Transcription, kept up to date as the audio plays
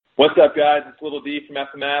What's up, guys? It's Little D from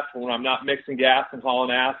FMF. When I'm not mixing gas and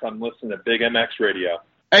hauling ass, I'm listening to Big MX Radio.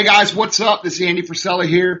 Hey, guys, what's up? This is Andy Frisella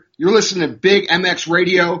here. You're listening to Big MX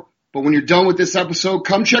Radio, but when you're done with this episode,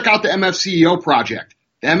 come check out the MFCEO project,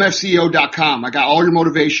 the MFCEO.com. I got all your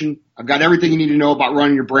motivation. I've got everything you need to know about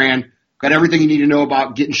running your brand. I've got everything you need to know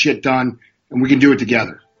about getting shit done, and we can do it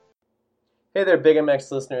together. Hey there, Big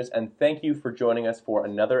MX listeners, and thank you for joining us for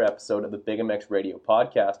another episode of the Big MX Radio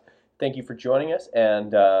podcast. Thank you for joining us,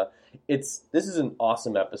 and this is an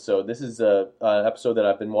awesome episode. This is an episode that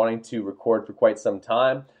I've been wanting to record for quite some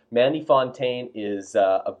time. Mandy Fontaine is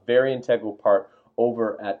a very integral part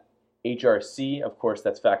over at HRC. Of course,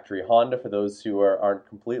 that's Factory Honda for those who aren't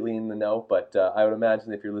completely in the know, but I would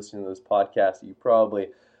imagine if you're listening to this podcast, you probably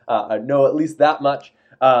know at least that much.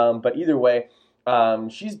 But either way,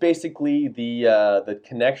 she's basically the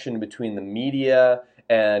connection between the media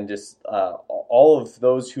and just all of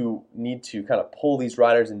those who need to kind of pull these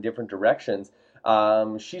riders in different directions.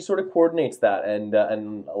 She sort of coordinates that and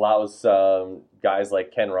allows guys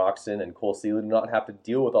like Ken Roczen and Cole Seeley to not have to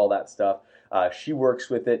deal with all that stuff. She works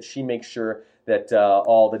with it. She makes sure that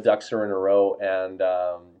all the ducks are in a row. And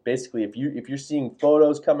basically, if you're seeing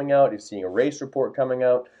photos coming out, if you're seeing a race report coming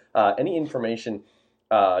out, any information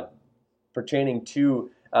pertaining to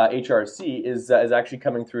HRC is actually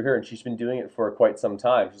coming through her, and she's been doing it for quite some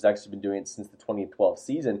time. She's actually been doing it since the 2012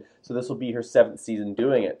 season, so this will be her 7th season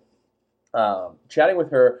doing it. Chatting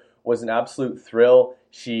with her was an absolute thrill.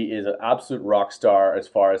 She is an absolute rock star as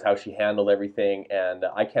far as how she handled everything, and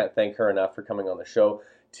I can't thank her enough for coming on the show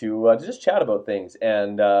to just chat about things.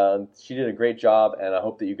 And she did a great job, and I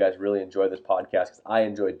hope that you guys really enjoy this podcast because I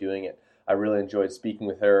enjoyed doing it. I really enjoyed speaking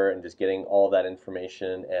with her and just getting all of that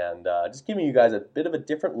information and just giving you guys a bit of a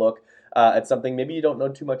different look at something maybe you don't know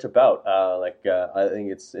too much about. I think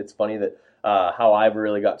it's funny that how I've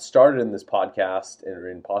really got started in this podcast and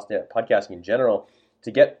in podcasting in general.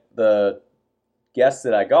 To get the guests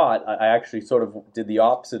that I got, I actually sort of did the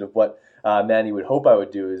opposite of what Mandy would hope I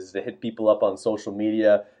would do, is to hit people up on social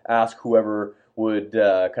media, ask whoever would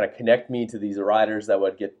kind of connect me to these riders that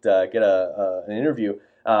would get an interview.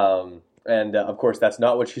 And of course, that's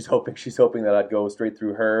not what she's hoping. She's hoping that I'd go straight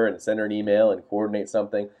through her and send her an email and coordinate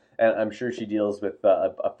something. And I'm sure she deals with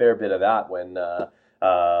a fair bit of that when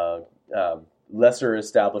lesser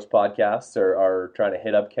established podcasts are trying to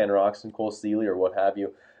hit up Ken Roczen, Cole Seeley, or what have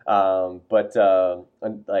you. That's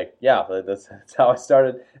how I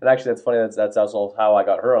started. And actually, that's funny. That's also how I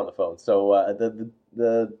got her on the phone. So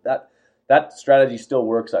that strategy still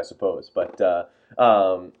works, I suppose. But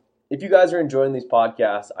if you guys are enjoying these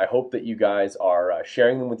podcasts, I hope that you guys are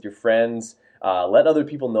sharing them with your friends. Let other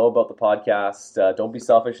people know about the podcast. Don't be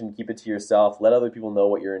selfish and keep it to yourself. Let other people know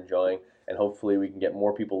what you're enjoying, and hopefully we can get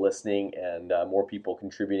more people listening and more people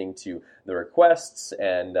contributing to the requests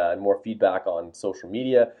and more feedback on social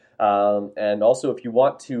media. And also, if you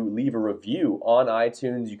want to leave a review on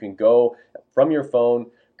iTunes, you can go from your phone,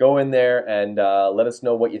 go in there and let us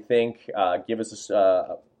know what you think. Give us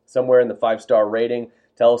somewhere in the 5-star rating.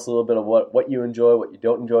 Tell us a little bit of what you enjoy, what you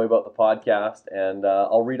don't enjoy about the podcast, and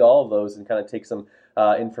I'll read all of those and kind of take some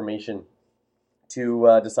information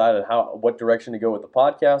to decide on what direction to go with the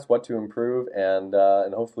podcast, what to improve, and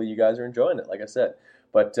hopefully you guys are enjoying it, like I said.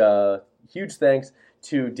 But huge thanks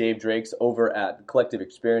to Dave Drakes over at Collective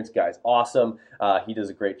Experience. Guy's awesome. He does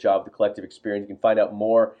a great job with the Collective Experience. You can find out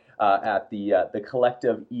more at the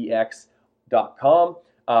collectivex.com.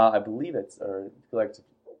 I believe it's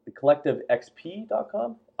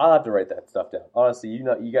thecollectivexp.com. I'll have to write that stuff down. Honestly,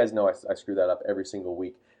 you guys know I screw that up every single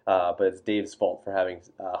week, but it's Dave's fault for having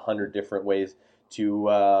 100 different ways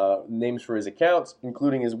to names for his accounts,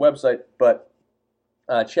 including his website. But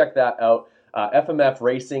check that out.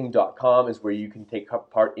 FMFracing.com is where you can take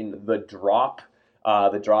part in The Drop.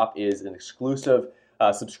 The Drop is an exclusive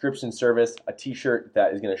subscription service, a t-shirt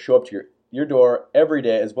that is going to show up to your door every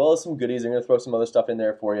day, as well as some goodies. I'm going to throw some other stuff in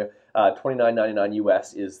there for you. $29.99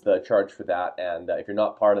 US is the charge for that, and if you're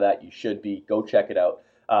not part of that, you should be. Go check it out.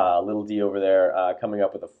 Little D over there coming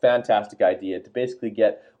up with a fantastic idea to basically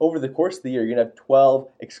get, over the course of the year, you're going to have 12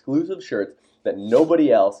 exclusive shirts that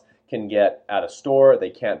nobody else can get at a store.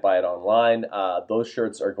 They can't buy it online. Those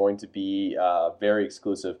shirts are going to be very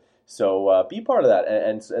exclusive. So be part of that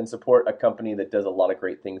and support a company that does a lot of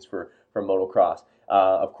great things for motocross.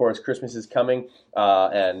 Of course, Christmas is coming,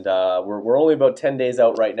 and we're only about 10 days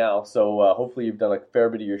out right now, so hopefully you've done a fair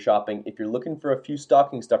bit of your shopping. If you're looking for a few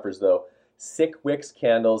stocking stuffers, though, Sick Wicks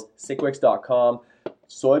Candles, sickwicks.com,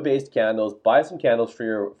 soy-based candles. Buy some candles for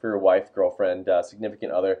your wife, girlfriend,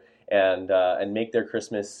 significant other, and make their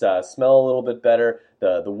Christmas smell a little bit better.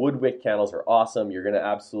 The wood wick candles are awesome. You're going to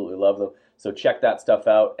absolutely love them. So check that stuff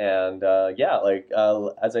out. And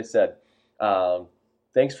as I said,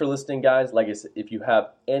 thanks for listening, guys. Like I said, if you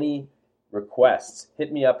have any requests,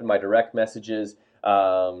 hit me up in my direct messages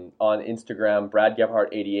on Instagram, Brad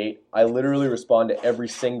Gebhardt88. I literally respond to every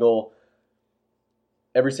single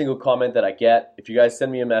comment that I get. If you guys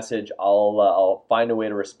send me a message, I'll find a way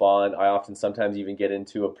to respond. I often sometimes even get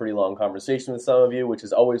into a pretty long conversation with some of you, which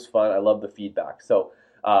is always fun. I love the feedback. So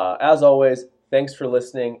as always, thanks for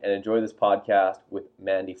listening and enjoy this podcast with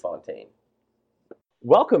Mandy Fontaine.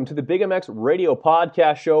 Welcome to the Big MX Radio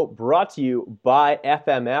Podcast Show, brought to you by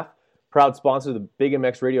FMF. Proud sponsor of the Big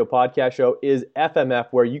MX Radio Podcast Show is FMF,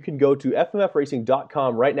 where you can go to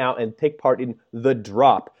fmfracing.com right now and take part in The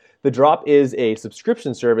Drop. The Drop is a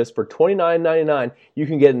subscription service for $29.99. You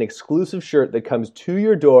can get an exclusive shirt that comes to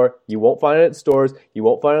your door. You won't find it at stores. You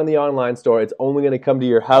won't find it on the online store. It's only going to come to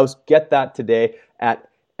your house. Get that today at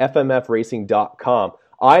fmfracing.com.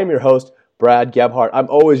 I am your host, Brad Gebhardt. I'm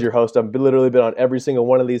always your host. I've literally been on every single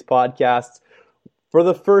one of these podcasts. For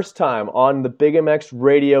the first time on the Big MX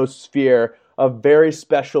radio sphere, a very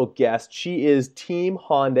special guest. She is Team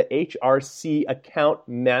Honda HRC account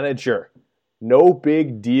manager. No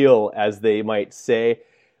big deal, as they might say.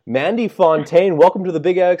 Mandy Fontaine, welcome to the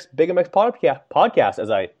Big MX podcast, as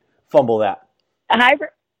I fumble that.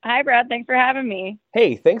 Hi, Brad. Thanks for having me.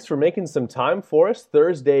 Hey, thanks for making some time for us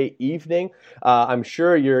Thursday evening. I'm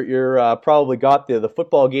sure you're probably got the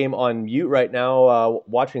football game on mute right now,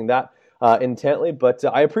 watching that intently, but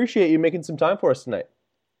I appreciate you making some time for us tonight.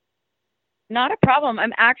 Not a problem.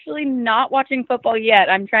 I'm actually not watching football yet.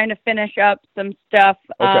 I'm trying to finish up some stuff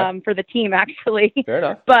for the team, actually. Fair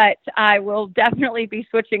enough. But I will definitely be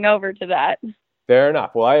switching over to that. Fair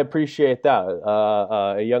enough. Well, I appreciate that.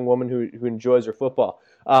 A young woman who enjoys her football.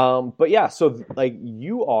 But yeah, so like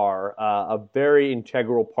you are a very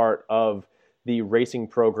integral part of the racing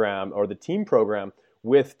program or the team program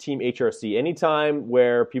with Team HRC. Anytime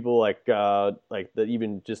where people like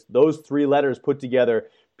even just those three letters put together,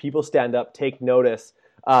 people stand up, take notice.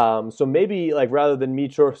 So maybe like rather than me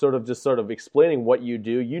sort of explaining what you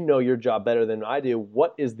do, you know your job better than I do.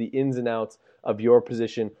 What is the ins and outs of your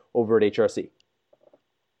position over at HRC?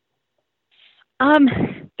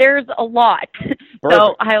 There's a lot. Perfect.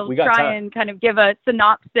 So I'll try and kind of give a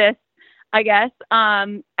synopsis, I guess.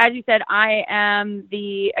 As you said, I am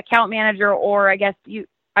the account manager, or I guess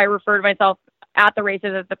I refer to myself at the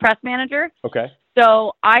races as the press manager. Okay.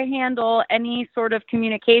 So I handle any sort of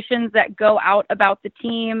communications that go out about the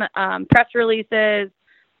team, press releases,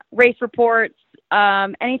 race reports,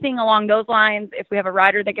 anything along those lines. If we have a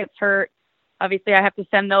rider that gets hurt, obviously I have to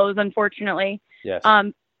send those, unfortunately. Yes.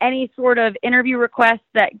 Any sort of interview requests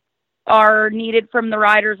that are needed from the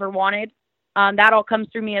riders or wanted, that all comes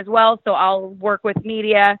through me as well. So I'll work with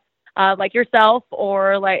media like yourself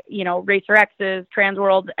or Racer X's,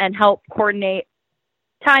 Transworld, and help coordinate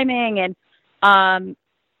timing and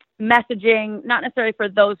messaging, not necessarily for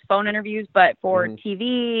those phone interviews, but for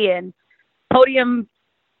TV and podium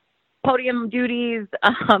duties,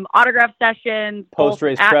 autograph sessions,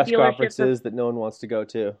 post-race press conferences that no one wants to go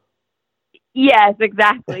to. Yes,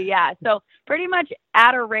 exactly. Yeah. So pretty much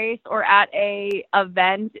at a race or at a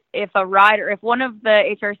event, if one of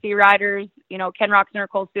the HRC riders, Ken Roxon or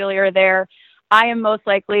Cole Seeley are there, I am most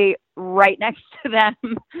likely right next to them,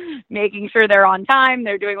 making sure they're on time,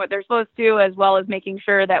 they're doing what they're supposed to, as well as making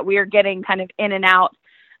sure that we are getting kind of in and out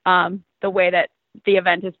the way that the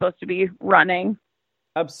event is supposed to be running.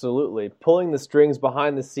 Absolutely. Pulling the strings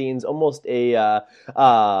behind the scenes, almost a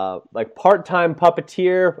like part-time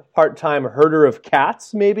puppeteer, part-time herder of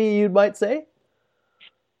cats, maybe you might say?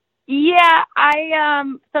 Yeah, I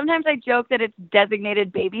sometimes I joke that it's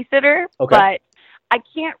designated babysitter, but I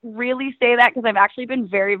can't really say that because I've actually been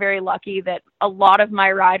very, very lucky that a lot of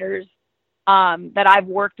my riders that I've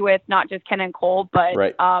worked with, not just Ken and Cole, but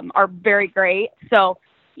are very great. So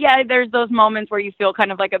yeah, there's those moments where you feel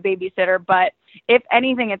kind of like a babysitter, but if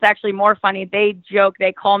anything, it's actually more funny. They joke,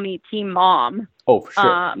 they call me Team Mom. Oh, for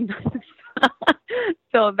sure.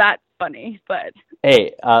 So that's funny, but.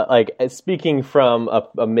 Hey, speaking from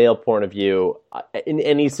a male point of view, in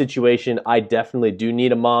any situation, I definitely do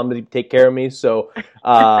need a mom to take care of me. So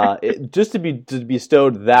just to be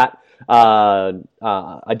bestowed that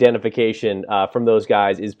identification from those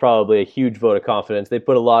guys is probably a huge vote of confidence. They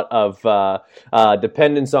put a lot of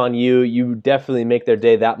dependence on you. You definitely make their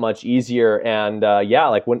day that much easier. And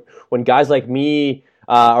when guys like me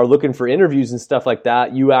are looking for interviews and stuff like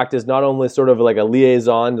that, you act as not only sort of like a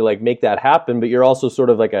liaison to like make that happen, but you're also sort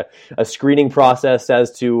of like a screening process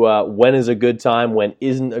as to when is a good time, when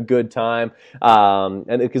isn't a good time.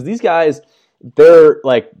 And because these guys, they're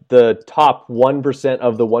like the top 1%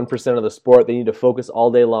 of the 1% of the sport. They need to focus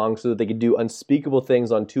all day long so that they can do unspeakable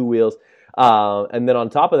things on two wheels. And then on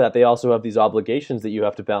top of that, they also have these obligations that you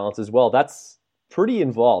have to balance as well. That's pretty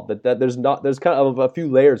involved. That there's kind of a few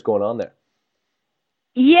layers going on there.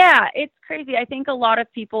 Yeah, it's crazy. I think a lot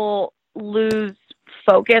of people lose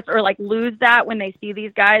focus or like lose that when they see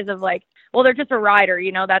these guys of like, well, they're just a rider,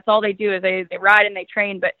 you know, that's all they do is they ride and they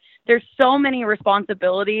train, but there's so many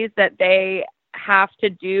responsibilities that they have to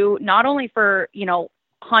do, not only for, you know,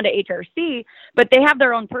 Honda HRC, but they have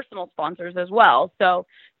their own personal sponsors as well. So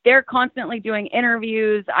they're constantly doing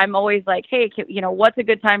interviews. I'm always like, hey, you know, what's a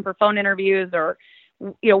good time for phone interviews, or,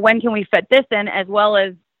 you know, when can we fit this in, as well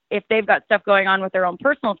as if they've got stuff going on with their own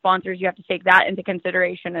personal sponsors, you have to take that into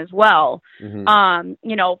consideration as well. Mm-hmm.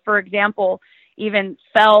 You know, for example, even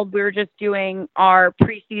Feld, we were just doing our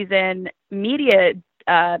preseason media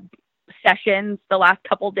sessions the last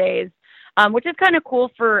couple days, which is kind of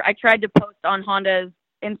cool. I tried to post on Honda's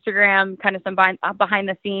Instagram, kind of some behind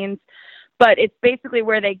the scenes, but it's basically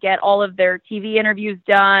where they get all of their TV interviews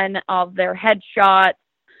done, all of their headshots,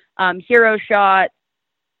 hero shots,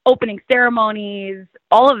 opening ceremonies,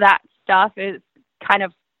 all of that stuff is kind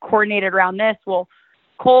of coordinated around this. Well,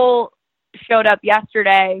 Cole showed up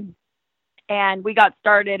yesterday and we got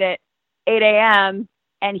started at 8 a.m.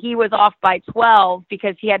 and he was off by 12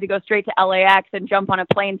 because he had to go straight to LAX and jump on a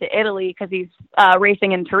plane to Italy because he's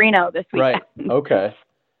racing in Torino this weekend. Right. Okay.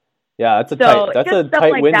 Yeah, that's a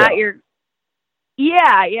tight like window. That,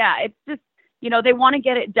 yeah. It's just, you know, they want to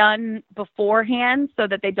get it done beforehand so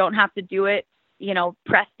that they don't have to do it, you know,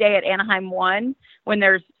 press day at Anaheim 1 when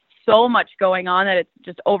there's so much going on that it's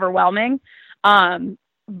just overwhelming.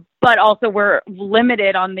 But also we're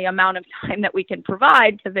limited on the amount of time that we can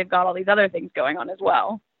provide because they've got all these other things going on as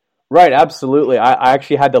well. Right, absolutely. I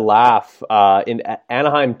actually had to laugh in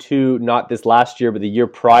Anaheim 2, not this last year, but the year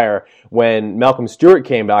prior, when Malcolm Stewart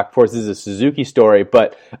came back. Of course, this is a Suzuki story,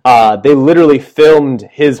 but they literally filmed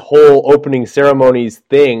his whole opening ceremonies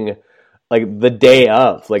thing like the day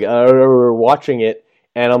of. Like, we were watching it,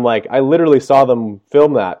 and I'm like, I literally saw them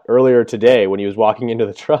film that earlier today when he was walking into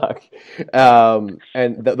the truck. And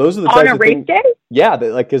those are the types of things. On a race day? Yeah,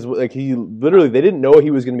 because he literally, they didn't know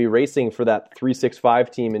he was going to be racing for that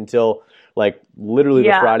 365 team until like literally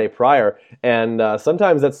the Friday prior. And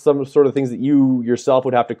sometimes that's some sort of things that you yourself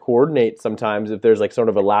would have to coordinate sometimes if there's like sort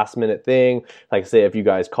of a last minute thing, like say if you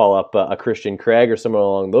guys call up a Christian Craig or someone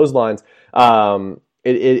along those lines.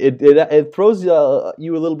 It throws you a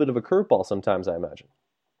little bit of a curveball sometimes, I imagine.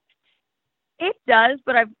 It does,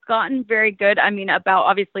 but I've gotten very good. I mean, about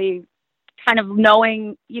obviously kind of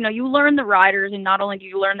knowing, you know, you learn the riders, and not only do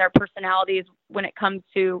you learn their personalities when it comes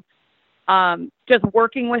to just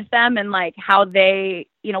working with them and like how they,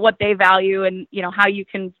 you know, what they value and, you know, how you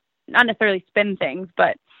can not necessarily spin things,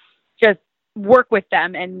 but just work with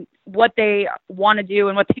them and what they want to do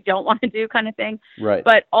and what they don't want to do kind of thing. Right.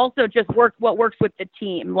 But also just what works with the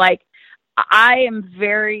team. Like I am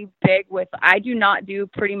very big with, I do not do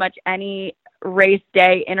pretty much any race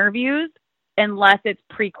day interviews unless it's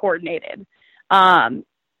pre-coordinated.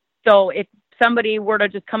 So if somebody were to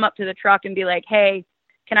just come up to the truck and be like, hey,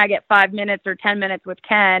 can I get 5 minutes or 10 minutes with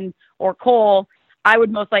Ken or Cole? I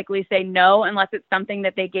would most likely say no, unless it's something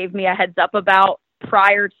that they gave me a heads up about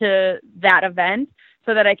prior to that event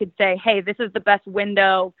so that I could say, hey, this is the best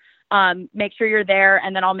window. Make sure you're there.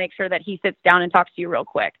 And then I'll make sure that he sits down and talks to you real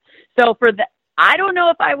quick. So I don't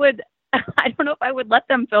know if I would let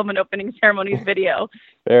them film an opening ceremonies video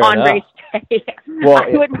on race day. Well, I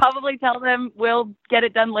would probably tell them we'll get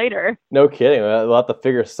it done later. No kidding. We'll have to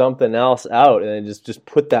figure something else out and then just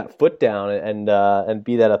put that foot down and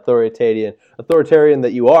be that authoritarian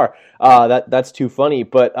that you are. That's too funny.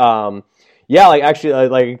 But yeah, like actually,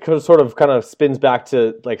 like it sort of kind of spins back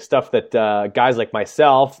to like stuff that guys like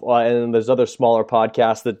myself and there's other smaller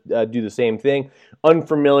podcasts that do the same thing.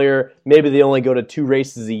 Unfamiliar, maybe they only go to 2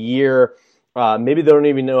 races a year. Maybe they don't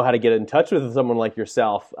even know how to get in touch with someone like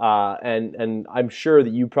yourself. And I'm sure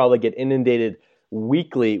that you probably get inundated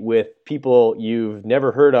weekly with people you've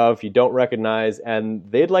never heard of, you don't recognize, and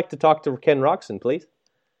they'd like to talk to Ken Roczen, please.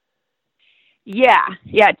 Yeah.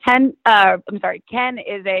 Ken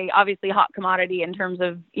is a obviously hot commodity in terms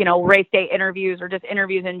of, you know, race day interviews or just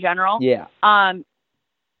interviews in general. Yeah.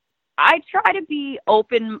 I try to be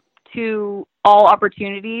open to all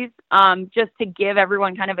opportunities, just to give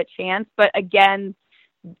everyone kind of a chance. But again,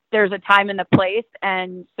 there's a time and a place.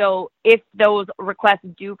 And so if those requests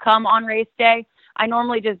do come on race day, I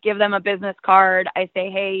normally just give them a business card. I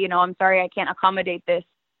say, hey, you know, I'm sorry, I can't accommodate this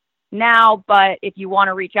now, but if you want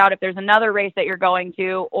to reach out, if there's another race that you're going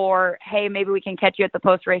to, or hey, maybe we can catch you at the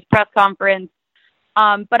post-race press conference.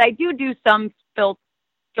 But I do some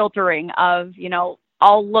filtering of,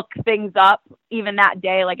 I'll look things up even that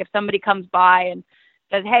day. Like if somebody comes by and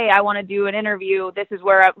says, hey, I want to do an interview, this is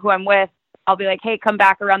who I'm with, I'll be like, hey, come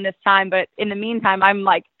back around this time. But in the meantime, I'm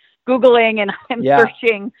like Googling and I'm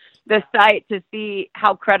searching the site to see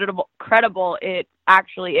how credible it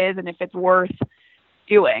actually is and if it's worth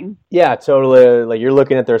doing. Yeah, totally. Like you're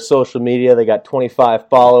looking at their social media, they got 25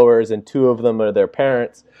 followers and 2 of them are their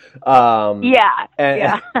parents. And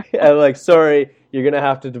like, sorry, you're going to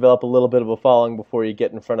have to develop a little bit of a following before you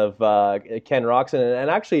get in front of Ken Roczen. And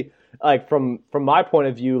actually, like from my point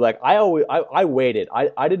of view, like I waited.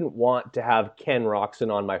 I didn't want to have Ken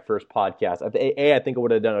Roczen on my first podcast. A, I think I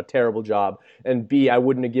would have done a terrible job, and B, I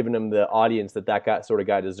wouldn't have given him the audience that sort of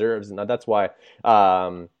guy deserves. And that's why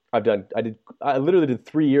I literally did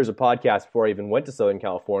 3 years of podcasts before I even went to Southern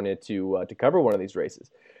California to cover one of these races.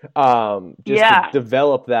 To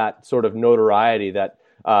develop that sort of notoriety, that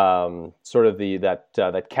sort of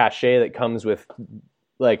that cachet that comes with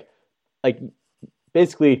like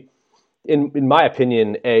basically, in my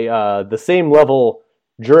opinion, the same level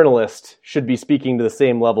journalist should be speaking to the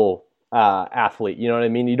same level athlete. You know what I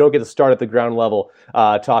mean? You don't get to start at the ground level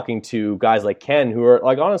talking to guys like Ken, who are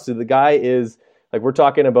like, honestly, the guy is like, we're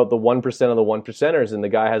talking about the 1% of the 1%ers, and the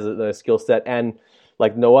guy has a skill set and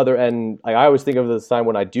like no other. And like, I always think of this time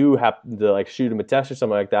when I do happen to like shoot him a text or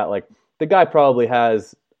something like that, like the guy probably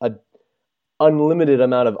has a unlimited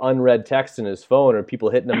amount of unread text in his phone, or people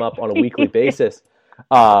hitting him up on a weekly basis.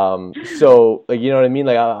 So like, you know what I mean?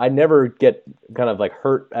 Like I never get kind of like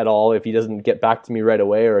hurt at all if he doesn't get back to me right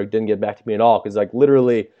away, or didn't get back to me at all. Cause like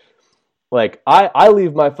literally, like I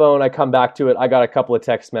leave my phone, I come back to it, I got a couple of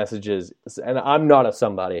text messages, and I'm not a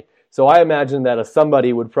somebody. So I imagine that a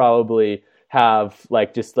somebody would probably have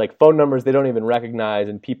like just like phone numbers they don't even recognize,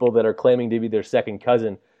 and people that are claiming to be their second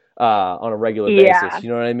cousin on a regular basis. You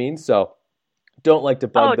know what I mean? So don't like to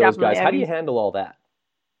bug those guys. How do you handle all that?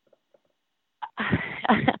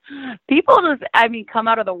 People just, come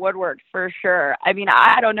out of the woodworks for sure.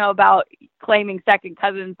 I don't know about claiming second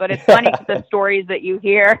cousins, but it's funny the stories that you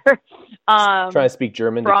hear. Try to speak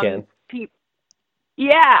German to Ken.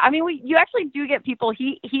 You actually do get people.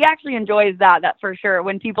 He actually enjoys that for sure.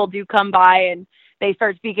 When people do come by and they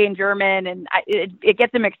start speaking German, and it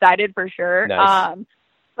gets him excited for sure. Nice.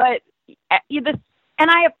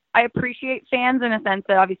 I appreciate fans in a sense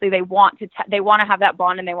that obviously they want to have that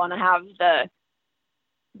bond, and they want to have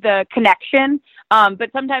the connection.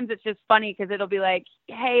 But sometimes it's just funny because it'll be like,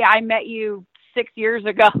 hey, I met you 6 years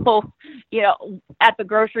ago, at the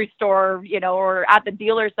grocery store, or at the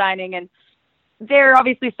dealer signing. And they're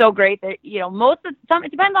obviously so great that,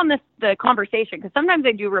 it depends on the conversation. Cause sometimes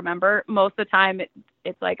they do remember. Most of the time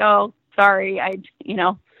it's like, oh, sorry.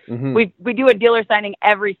 We do a dealer signing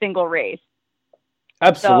every single race.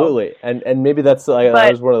 Absolutely. So, and maybe that's that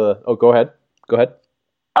was one of the, go ahead.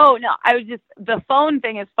 Oh, no, the phone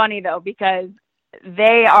thing is funny though, because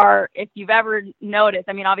they are, if you've ever noticed,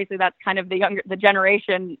 obviously that's kind of the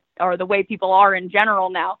generation, or the way people are in general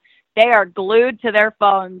now, they are glued to their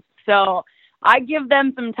phones. So I give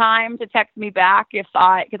them some time to text me back because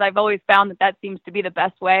I've always found that seems to be the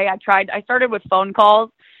best way. I started with phone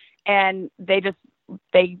calls, and they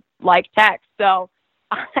like text. So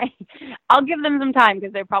I'll give them some time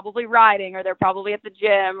because they're probably riding, or they're probably at the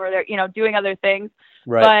gym, or they're, doing other things.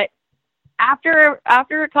 Right. But after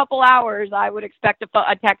a couple hours, I would expect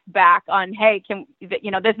a text back on, hey,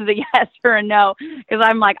 this is a yes or a no. Cause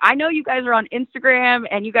I'm like, I know you guys are on Instagram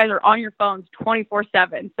and you guys are on your phones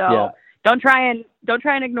 24/7. So don't try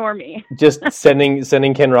and ignore me. Just sending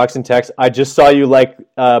Ken Roczen text. I just saw you you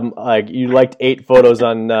liked 8 photos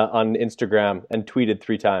on Instagram and tweeted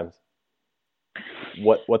 3 times.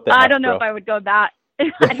 What the heck, I don't know bro? If I would go that.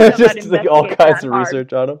 I don't know just like all kinds of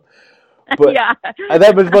research on them. But yeah. And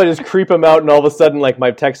that would probably just creep him out, and all of a sudden, like,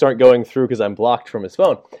 my texts aren't going through because I'm blocked from his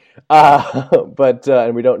phone.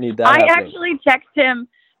 And we don't need that happening. Actually text him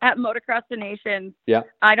at Motocross the Nation. Yeah.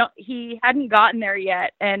 He hadn't gotten there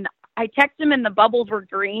yet, and I texted him and the bubbles were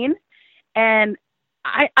green, and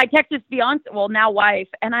I texted his fiance, well, now wife,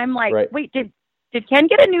 and I'm like, Wait, did Ken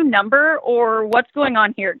get a new number, or what's going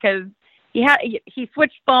on here? Because he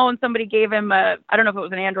switched phones. Somebody gave him I don't know if it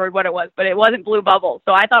was an Android, what it was, but it wasn't Blue Bubble.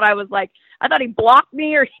 So I thought he blocked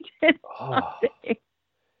me, or he did something.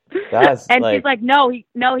 And she's like, no, he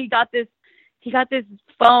got this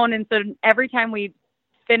phone. And so every time I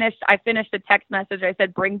finished a text message, I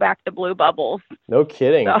said, bring back the Blue Bubbles. No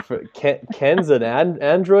kidding. So. Ken's an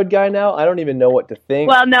Android guy now? I don't even know what to think.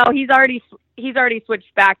 Well, no, he's already he's already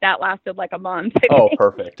switched back. That lasted like a month. Oh,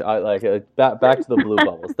 perfect. I like back to the blue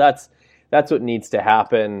bubbles. That's what needs to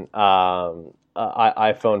happen.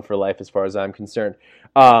 iPhone for life, as far as I'm concerned.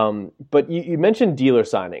 But you mentioned dealer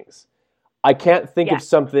signings. I can't think of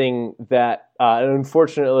something that, and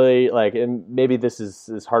unfortunately, and maybe this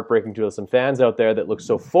is heartbreaking to some fans out there that look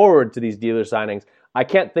so forward to these dealer signings. I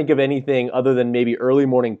can't think of anything other than maybe early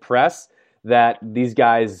morning press that these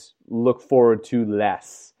guys look forward to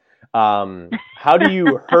less. How do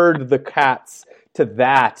you herd the cats to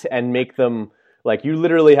that and make them, you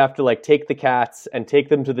literally have to take the cats and take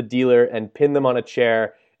them to the dealer and pin them on a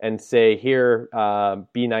chair and say, here,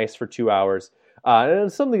 be nice for 2 hours. And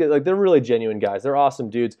it's something they're really genuine guys. They're awesome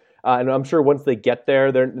dudes. And I'm sure once they get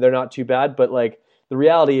there, they're not too bad. But the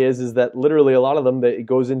reality is that literally a lot of them, it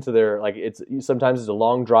goes into their, sometimes it's a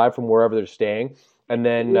long drive from wherever they're staying. And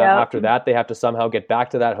then after that, they have to somehow get back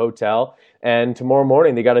to that hotel. And tomorrow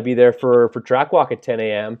morning, they got to be there for track walk at 10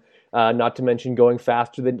 a.m., not to mention going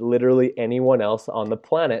faster than literally anyone else on the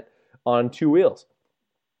planet on two wheels.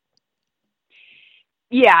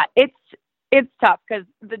 Yeah, it's tough because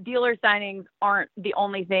the dealer signings aren't the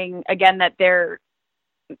only thing, again, that they're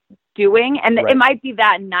doing. And It might be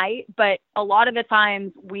that night, but a lot of the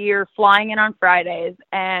times we're flying in on Fridays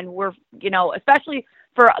and we're, especially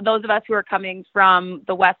for those of us who are coming from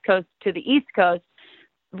the West Coast to the East Coast,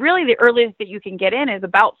 really the earliest that you can get in is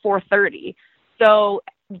about 4:30. So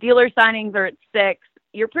dealer signings are at 6.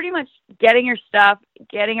 You're pretty much getting your stuff,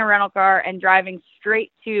 getting a rental car, and driving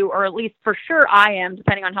straight to, or at least for sure I am,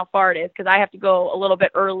 depending on how far it is, because I have to go a little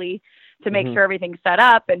bit early to make sure everything's set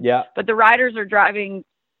up. But the riders are driving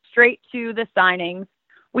straight to the signings.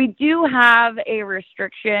 We do have a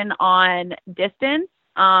restriction on distance,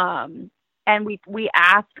 and we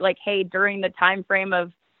ask, hey, during the time frame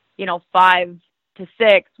of 5 to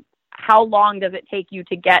 6, how long does it take you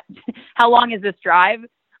to get? How long is this drive?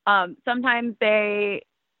 Sometimes they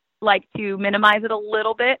like to minimize it a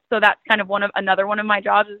little bit. So that's kind of another one of my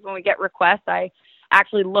jobs is when we get requests, I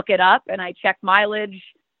actually look it up and I check mileage.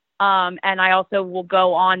 And I also will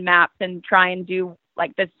go on maps and try and do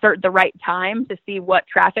the right time to see what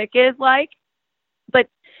traffic is like. But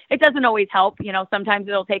it doesn't always help. Sometimes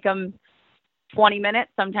it'll take them 20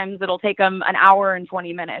 minutes. Sometimes it'll take them an hour and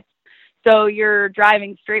 20 minutes. So you're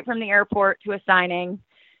driving straight from the airport to a signing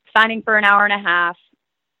for an hour and a half,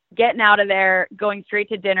 getting out of there, going straight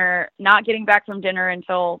to dinner, not getting back from dinner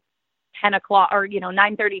until 10 o'clock or,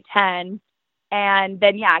 9:30, 10. And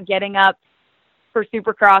then, getting up for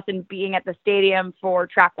Supercross and being at the stadium for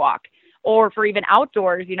track walk or for even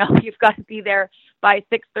outdoors, you've got to be there by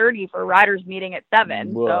 6:30 for riders meeting at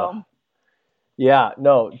 7. Whoa. So. Yeah,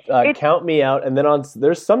 no, count me out. And then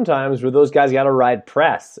there's some times where those guys got to ride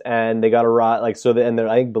press and they got to ride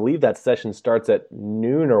I believe that session starts at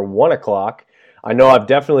noon or 1 o'clock. I know I've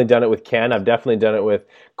definitely done it with Ken. I've definitely done it with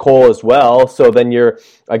Cole as well. So then you're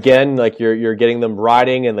you're getting them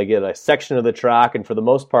riding and they get a section of the track. And for the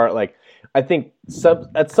most part, I think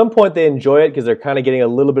at some point they enjoy it because they're kind of getting a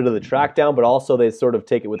little bit of the track down, but also they sort of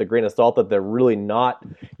take it with a grain of salt that they're really not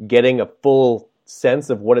getting a full sense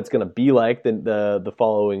of what it's going to be like the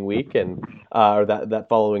following week and or that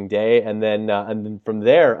following day. And then from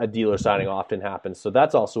there, a dealer signing often happens. So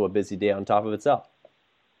that's also a busy day on top of itself.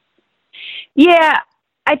 Yeah,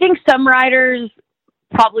 I think some riders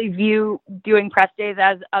probably view doing press days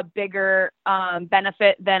as a bigger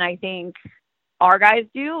benefit than I think our guys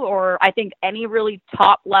do, or I think any really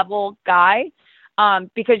top level guy,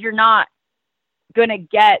 because you're not going to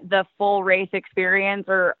get the full race experience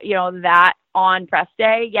or, that on press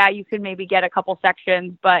day. Yeah, you could maybe get a couple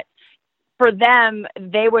sections, but for them,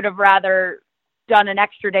 they would have rather done an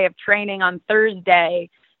extra day of training on Thursday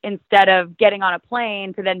instead of getting on a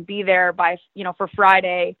plane to then be there by, for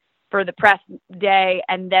Friday for the press day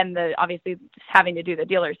and then obviously having to do the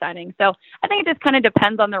dealer signing. So I think it just kind of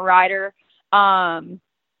depends on the rider. I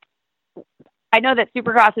know that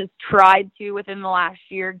Supercross has tried to, within the last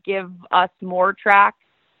year, give us more track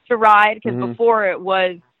to ride because before it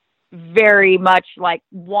was very much like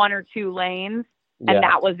 1 or 2 lanes and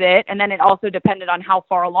that was it. And then it also depended on how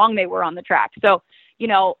far along they were on the track. So,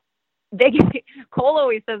 Cole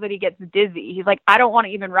always says that he gets dizzy. He's like, I don't want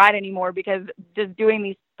to even ride anymore because just doing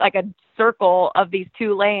these a circle of these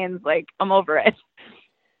 2 lanes, I'm over it.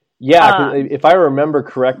 Yeah, if I remember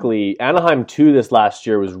correctly, Anaheim 2 this last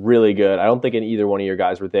year was really good. I don't think either one of your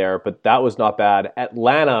guys were there, but that was not bad.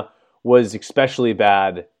 Atlanta was especially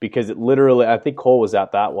bad because it literally, I think Cole was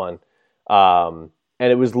at that one, and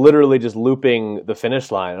it was literally just looping the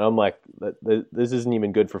finish line. And I'm like, this isn't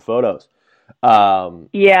even good for photos.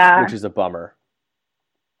 Which is a bummer.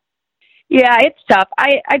 Yeah, it's tough.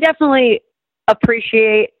 I definitely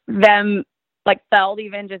appreciate them, like Feld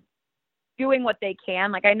even just doing what they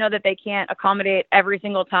can. Like I know that they can't accommodate every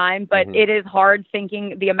single time, but it is hard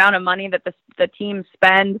thinking the amount of money that the teams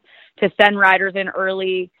spend to send riders in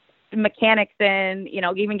early, mechanics in, you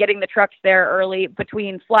know, even getting the trucks there early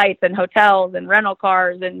between flights and hotels and rental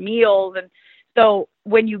cars and meals. And so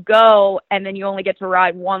when you go and then you only get to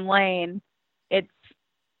ride one lane, it's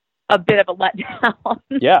a bit of a letdown.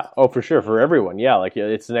 Yeah. Oh, for sure. For everyone. Yeah. Like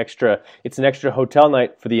it's an extra hotel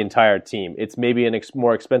night for the entire team. It's maybe a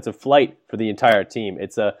more expensive flight for the entire team.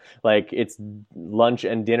 It's it's lunch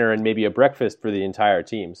and dinner and maybe a breakfast for the entire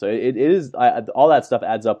team. So it is, all that stuff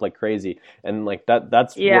adds up like crazy. And like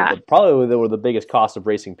that's probably the biggest cost of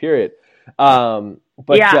racing, period. So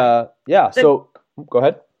go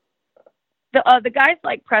ahead. The guys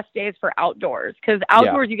like press days for outdoors, because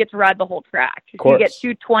outdoors you get to ride the whole track. You get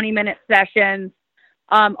 2 20-minute sessions.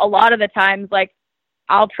 A lot of the times, like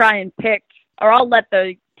I'll try and pick, or I'll let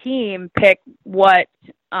the team pick what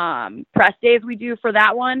press days we do for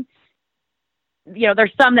that one. You know,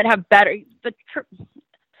 there's some that have better.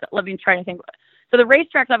 Let me try to think. So the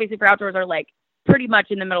racetracks, obviously for outdoors, are like pretty much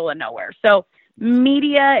in the middle of nowhere. So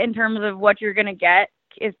media in terms of what you're going to get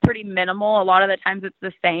is pretty minimal. A lot of the times it's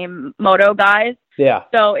the same moto guys. Yeah.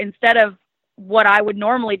 So instead of what I would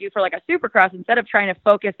normally do for like a Supercross, instead of trying to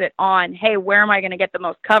focus it on, hey, where am I going to get the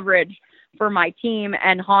most coverage for my team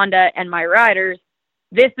and Honda and my riders,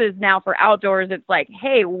 this is now for outdoors. It's like,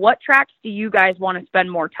 hey, what tracks do you guys want to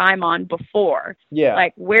spend more time on before? Yeah.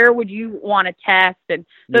 Like, where would you want to test? And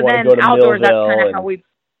so then outdoors, that's kind of how we.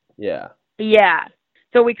 Yeah. Yeah.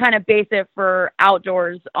 So we kind of base it for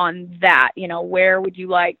outdoors on that, you know, where would you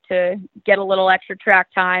like to get a little extra track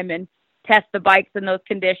time and test the bikes in those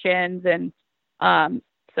conditions. And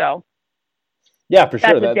so yeah, for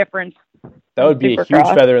sure. That's a difference. That would be a huge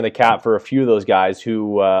feather in the cap for a few of those guys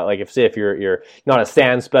who, like if you're not a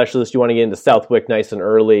sand specialist, you want to get into Southwick nice and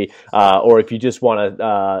early, or if you just want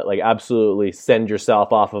to like absolutely send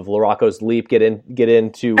yourself off of Larocco's Leap, get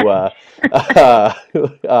into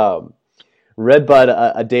Red Bud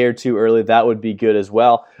a day or two early, that would be good as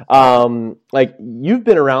well. Like you've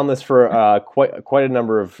been around this for quite a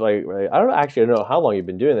number of I don't know how long you've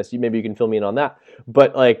been doing this. Maybe you can fill me in on that.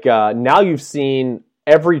 But like now you've seen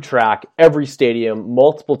every track, every stadium,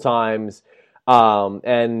 multiple times,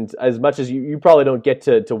 and as much as you probably don't get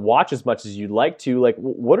to watch as much as you'd like to. Like,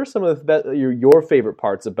 what are some of your favorite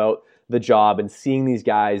parts about the job and seeing these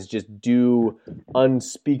guys just do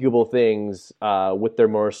unspeakable things with their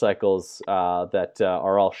motorcycles that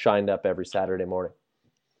are all shined up every Saturday morning?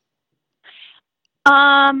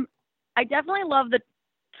 I definitely love the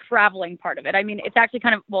traveling part of it. I mean, it's actually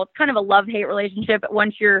kind of a love-hate relationship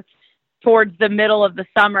once you're towards the middle of the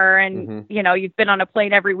summer and, you know, you've been on a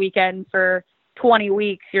plane every weekend for 20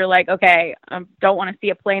 weeks. You're like, okay, I don't want to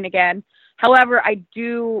see a plane again. However, I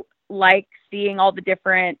do like seeing all the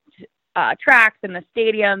different tracks and the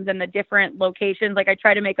stadiums and the different locations. Like I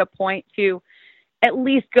try to make a point to at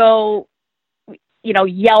least go, you know,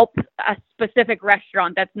 Yelp a specific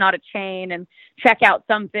restaurant that's not a chain and check out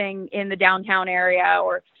something in the downtown area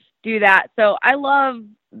or do that. So I love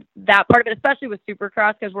that part of it, especially with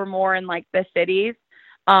Supercross, because we're more in like the cities.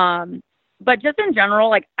 But just in general,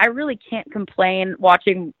 like I really can't complain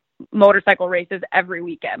watching motorcycle races every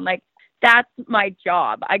weekend. Like that's my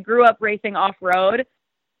job. I grew up racing off-road.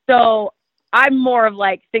 So I'm more of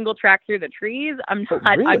like single track through the trees. I'm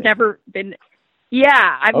not, really? I've never been,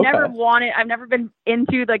 I've never been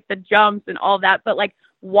into like the jumps and all that, but like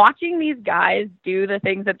watching these guys do the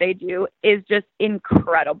things that they do is just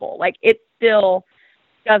incredible. Like it still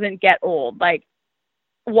doesn't get old. Like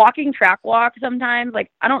walking track walk sometimes,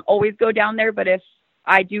 like I don't always go down there, but if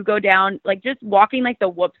I do go down, like just walking like the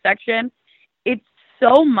whoop section, it's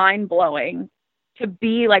so mind blowing to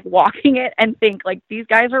be like walking it and think like these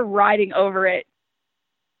guys are riding over it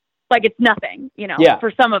like it's nothing, you know,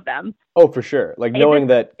 for some of them. Oh, for sure. Like knowing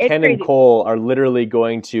that Ken and Cole are literally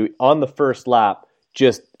going to, on the first lap,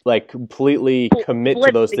 just like completely commit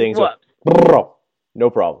to those things. No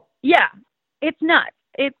problem. Yeah, it's nuts.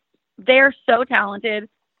 They're so talented.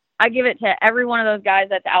 I give it to every one of those guys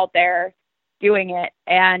that's out there doing it.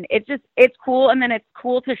 And it's cool. And then it's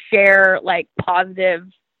cool to share like positive,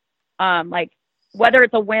 like whether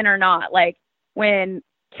it's a win or not, like when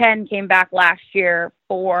Ken came back last year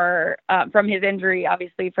from his injury,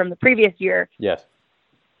 obviously from the previous year. Yes.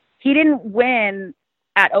 He didn't win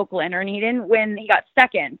at Oakland he didn't win. He got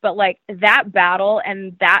second, but like that battle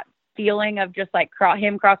and that feeling of just like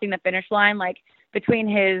him crossing the finish line, like between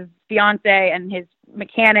his fiance and his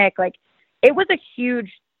mechanic, like it was a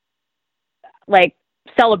huge like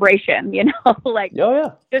celebration, you know, like Oh, yeah.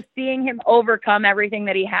 just seeing him overcome everything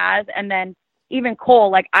that he has. And then even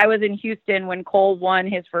Cole, like I was in Houston when Cole won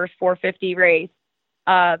his first 450 race.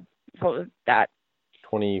 What was that?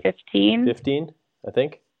 2015, I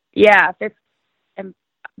think. Yeah. And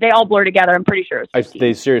they all blur together. I'm pretty sure it's 15.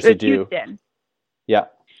 They seriously do. Houston. Yeah.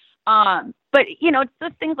 But you know, it's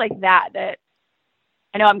just things like that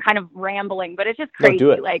I know I'm kind of rambling, but it's just crazy. No,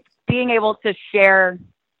 do it. Like being able to share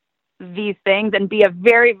these things and be a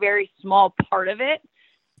very, very small part of it,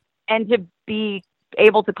 and to be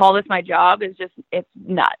able to call this my job is just, it's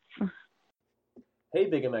nuts. Hey,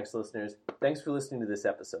 Big MX listeners. Thanks for listening to this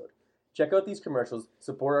episode. Check out these commercials,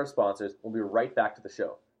 support our sponsors. We'll be right back to the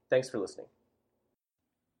show. Thanks for listening.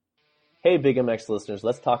 Hey, Big MX listeners.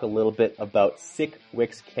 Let's talk a little bit about Sick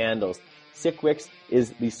Wicks candles. Sick Wicks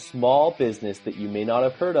is the small business that you may not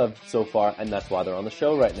have heard of so far, and that's why they're on the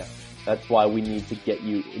show right now. That's why we need to get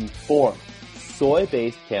you informed.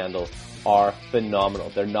 Soy-based candles are phenomenal.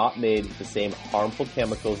 They're not made with the same harmful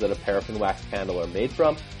chemicals that a paraffin wax candle are made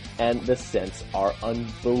from, and the scents are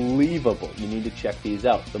unbelievable. You need to check these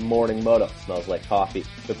out. The Morning Moto smells like coffee.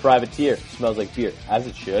 The Privateer smells like beer, as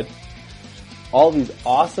it should. All these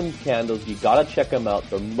awesome candles, you gotta check them out.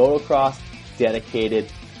 They're motocross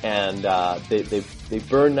dedicated, and they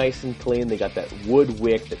burn nice and clean. They got that wood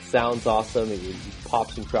wick that sounds awesome. It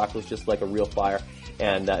pops and crackles just like a real fire.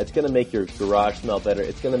 And it's going to make your garage smell better.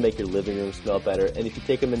 It's going to make your living room smell better. And if you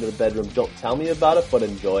take them into the bedroom, don't tell me about it, but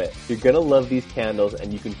enjoy it. You're going to love these candles,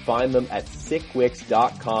 and you can find them at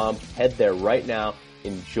sickwicks.com. Head there right now.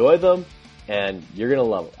 Enjoy them, and you're going to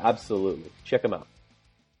love it. Absolutely. Check them out.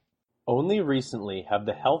 Only recently have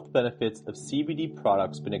the health benefits of CBD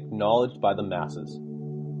products been acknowledged by the masses.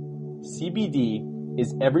 CBD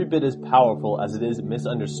is every bit as powerful as it is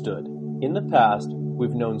misunderstood. In the past,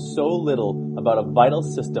 we've known so little about a vital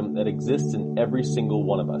system that exists in every single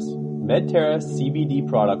one of us. Medterra CBD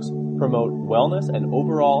products promote wellness and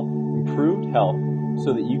overall improved health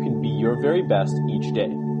so that you can be your very best each day.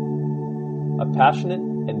 A passionate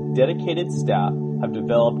and dedicated staff have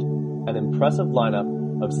developed an impressive lineup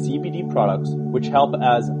of CBD products which help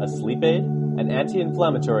as a sleep aid, an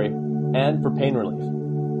anti-inflammatory, and for pain relief.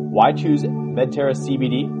 Why choose Medterra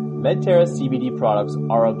CBD? Medterra CBD products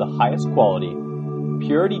are of the highest quality.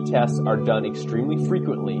 Purity tests are done extremely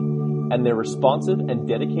frequently, and their responsive and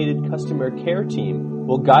dedicated customer care team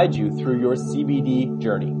will guide you through your CBD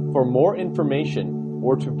journey. For more information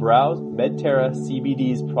or to browse Medterra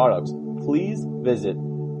CBD's products, please visit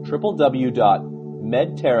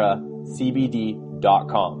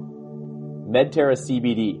www.medterracbd.com. Medterra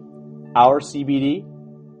CBD. Our CBD,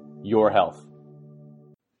 your health.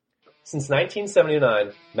 Since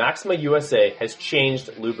 1979, Maxima USA has changed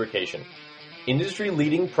lubrication.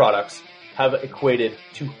 Industry-leading products have equated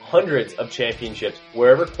to hundreds of championships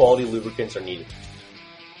wherever quality lubricants are needed.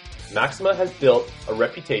 Maxima has built a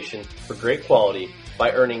reputation for great quality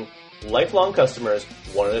by earning lifelong customers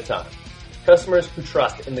one at a time. Customers who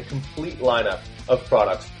trust in the complete lineup of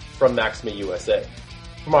products from Maxima USA.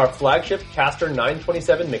 From our flagship Castor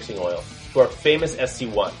 927 mixing oil to our famous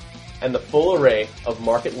SC1 and the full array of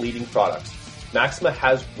market-leading products, Maxima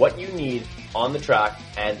has what you need on the track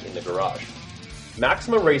and in the garage.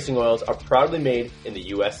 Maxima racing oils are proudly made in the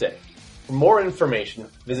USA. For more information,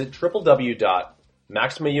 visit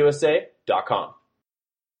www.maximausa.com.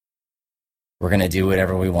 We're going to do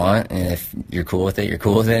whatever we want, and if you're cool with it, you're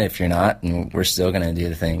cool with it. If you're not, and we're still going to do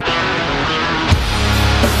the thing. I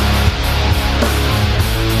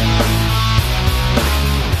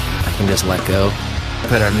can just let go.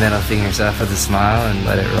 Put our middle fingers up with a smile and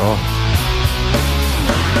let it roll.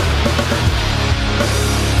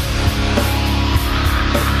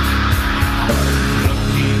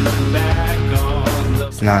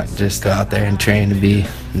 It's not just go out there and train to be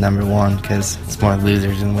number one, because it's more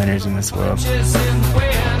losers than winners in this world.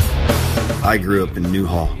 I grew up in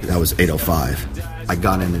Newhall. That was 805. I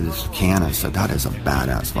got into this can. I said, that is a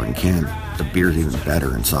badass fucking can. The beer's even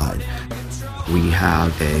better inside. We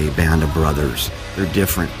have a band of brothers. They're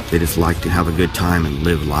different. They just like to have a good time and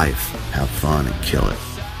live life, have fun and kill it.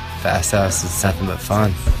 Fast House is nothing but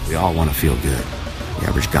fun. We all want to feel good. The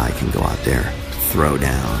average guy can go out there, throw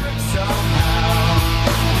down.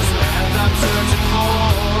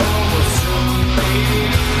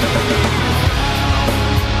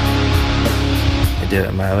 I do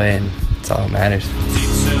it my way, and it's all that matters.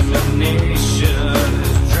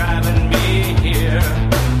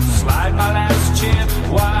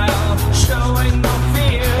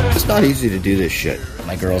 It's not easy to do this shit.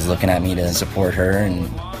 My girl's looking at me to support her, and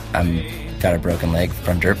I'm got a broken leg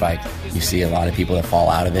from dirt bike. You see a lot of people that fall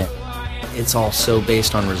out of it. it's all so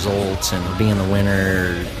based on results and being the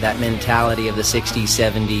winner. That mentality of the 60s,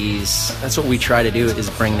 70s, that's what we try to do, is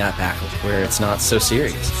bring that back where it's not so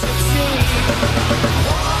serious.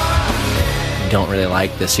 Don't really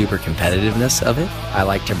like the super competitiveness of it. I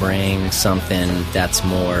like to bring something that's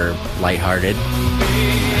more lighthearted.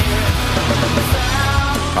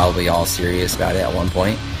 Probably all serious about it at one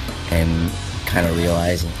point and kind of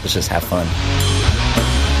realize, let's just have fun.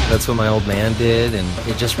 That's what my old man did, and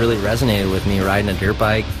it just really resonated with me, riding a dirt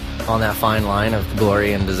bike on that fine line of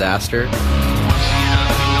glory and disaster.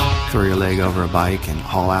 Throw your leg over a bike and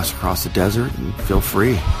haul ass across the desert and feel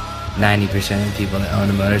free. 90% of people that own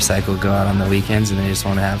a motorcycle go out on the weekends and they just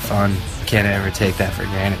want to have fun. Can't ever take that for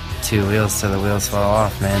granted. 2 wheels till the wheels fall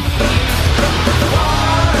off, man.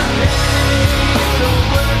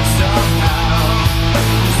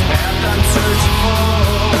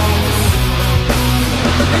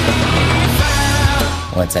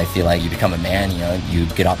 Once I feel like you become a man, you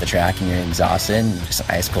get off the track and you're exhausted, and just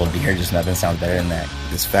ice cold beer, just nothing sounds better than that.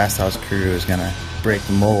 This Fast House crew is going to break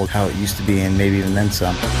the mold how it used to be, and maybe even then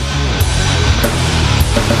some.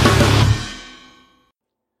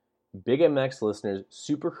 Big MX listeners,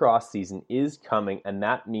 Supercross season is coming, and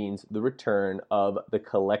that means the return of the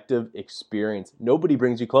collective experience. Nobody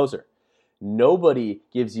brings you closer. Nobody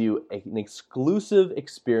gives you an exclusive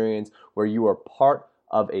experience where you are part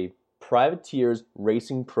of a privateers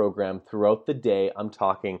racing program throughout the day. I'm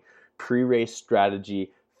talking pre-race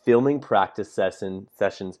strategy, filming practice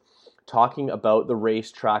sessions, talking about the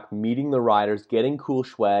racetrack, meeting the riders, getting cool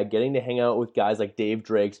swag, getting to hang out with guys like Dave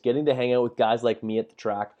Drakes, getting to hang out with guys like me at the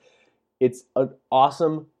track. It's an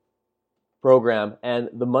awesome program, and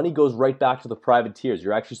the money goes right back to the privateers.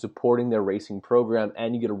 You're actually supporting their racing program,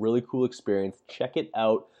 and you get a really cool experience. Check it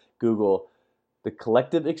out. Google the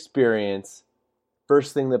Collective Experience.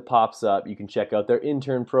 First thing that pops up. You can check out their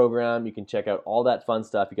intern program. You can check out all that fun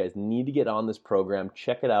stuff. You guys need to get on this program.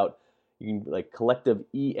 Check it out. You can like Collective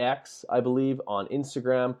EX, I believe, on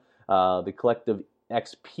Instagram. The Collective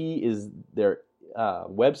XP is their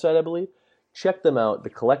website, I believe. Check them out. The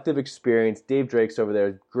Collective Experience. Dave Drake's over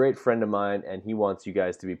there, great friend of mine, and he wants you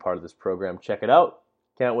guys to be part of this program. Check it out.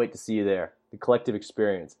 Can't wait to see you there. The Collective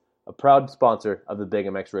Experience, a proud sponsor of the Big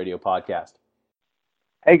MX Radio podcast.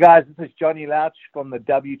 Hey guys, this is Johnny Louch from the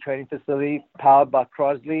W Training Facility, powered by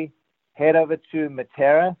Crosley. Head over to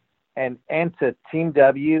Matera and enter Team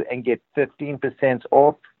W and get 15%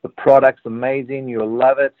 off. The product's amazing. You'll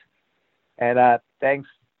love it. And thanks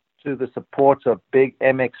to the support of Big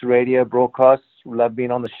MX Radio broadcasts. Love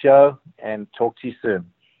being on the show, and talk to you soon.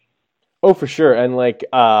 Oh, for sure. And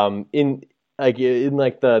in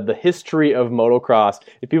the history of motocross,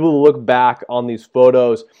 if people look back on these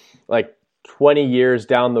photos, 20 years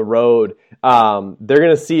down the road, they're going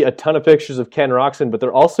to see a ton of pictures of Ken Roczen, but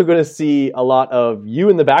they're also going to see a lot of you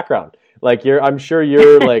in the background. I'm sure you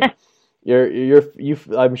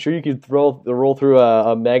could roll through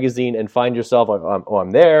a magazine and find yourself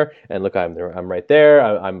I'm there, and look, I'm there, I'm right there.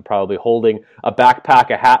 I'm probably holding a backpack,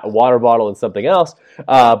 a hat, a water bottle, and something else.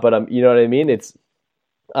 But you know what I mean? It's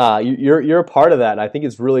you're a part of that, and I think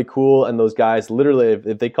it's really cool. And those guys, literally,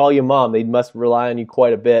 if they call you mom, they must rely on you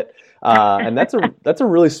quite a bit. And that's a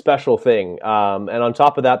really special thing. And on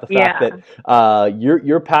top of that, the fact that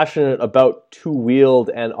you're passionate about two-wheeled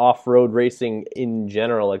and off-road racing in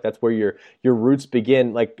general, that's where your roots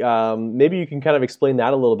begin. Maybe you can kind of explain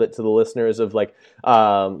that a little bit to the listeners of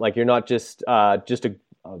you're not just a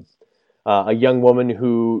young woman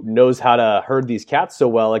who knows how to herd these cats so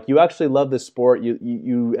well. You actually love this sport.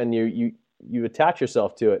 You attach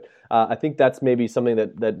yourself to it. I think that's maybe something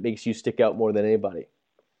that makes you stick out more than anybody.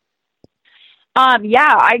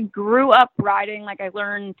 I grew up riding. I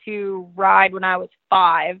learned to ride when I was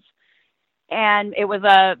 5, and it was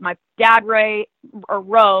my dad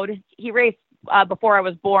rode. He raced before I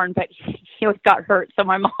was born, but he always got hurt, so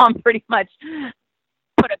my mom pretty much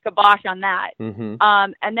put a kibosh on that. Mm-hmm.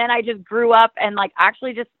 And then I just grew up, and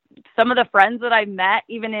actually just some of the friends that I met,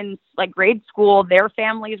 even in grade school, their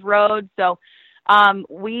families rode. So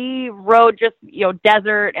we rode just,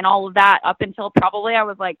 desert and all of that up until probably I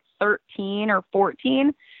was 13 or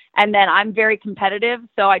 14. And then I'm very competitive.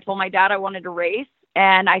 So I told my dad I wanted to race,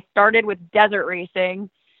 and I started with desert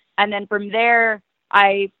racing. And then from there,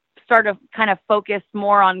 I started to kind of focus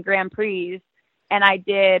more on Grand Prix, and I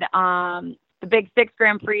did, the Big Six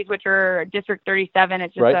Grand Prix, which are District 37.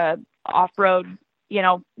 It's just a off-road,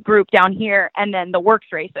 group down here. And then the works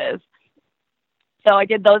races. So I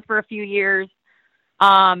did those for a few years.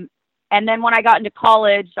 And then when I got into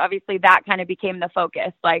college, obviously that kind of became the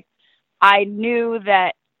focus. I knew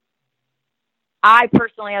that I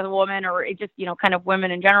personally, as a woman, or it just, kind of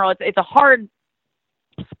women in general, it's a hard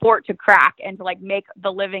sport to crack and to like make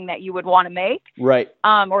the living that you would want to make. Right.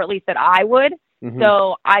 Or at least that I would. Mm-hmm.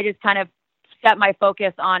 So I just kind of set my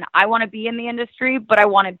focus on, I want to be in the industry, but I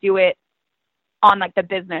want to do it on like the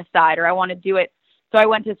business side, or I want to do it. So I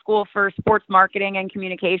went to school for sports marketing and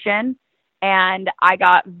communication, and I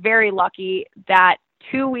got very lucky that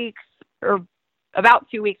about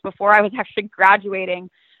 2 weeks before I was actually graduating,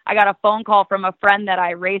 I got a phone call from a friend that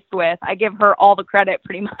I raced with. I give her all the credit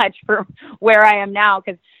pretty much for where I am now,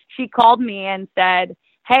 because she called me and said,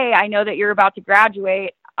 hey, I know that you're about to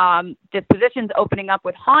graduate. This position's opening up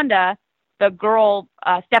with Honda. The girl,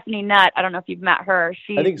 Stephanie Nutt, I don't know if you've met her.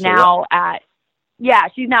 She's now at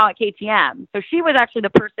KTM. So she was actually the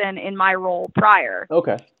person in my role prior.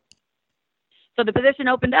 Okay. So the position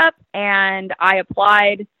opened up and I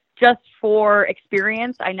applied just for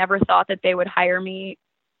experience. I never thought that they would hire me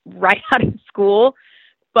right out of school,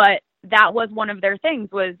 but that was one of their things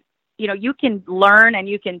was, you can learn and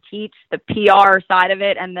you can teach the PR side of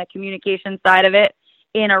it and the communication side of it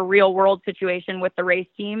in a real world situation with the race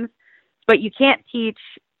teams, but you can't teach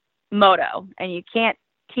moto and you can't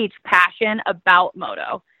teach passion about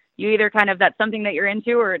moto. You either that's something that you're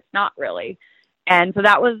into or it's not really. And so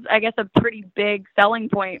that was, I guess, a pretty big selling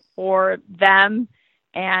point for them.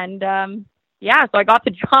 And so I got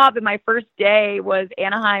the job, and my first day was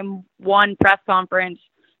Anaheim 1 press conference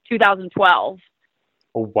 2012.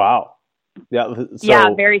 Oh, wow. Yeah.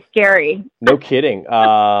 So, very scary. No kidding.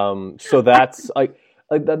 So that's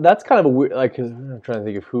that's kind of a weird, I'm trying to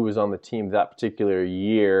think of who was on the team that particular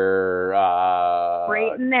year.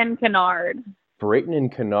 Brayton and Kennard.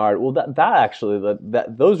 Well, that actually,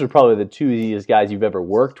 those are probably the two easiest guys you've ever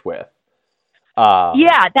worked with.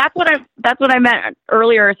 That's what I meant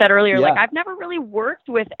earlier. Said earlier, yeah. I've never really worked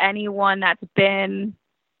with anyone that's been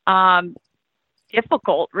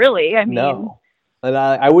difficult. Really, I mean, no. And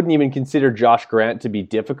I wouldn't even consider Josh Grant to be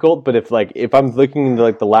difficult. But if I'm looking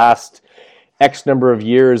into the last X number of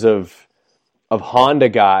years of Honda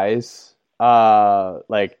guys, and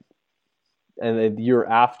you're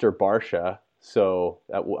after Barcia, so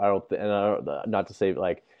not to say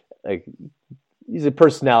he's a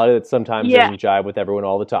personality that sometimes doesn't jive with everyone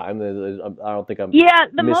all the time. I don't think I'm. Yeah,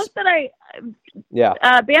 most that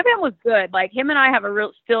Bam Bam was good. Him and I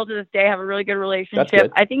still to this day have a really good relationship. That's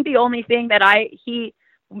good. I think the only thing that he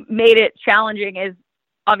made it challenging is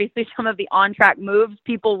obviously some of the on track moves.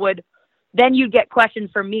 Then you'd get questions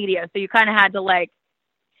from media, so you kind of had to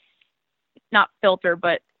not filter,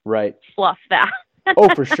 but fluff that.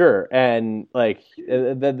 Oh, for sure, and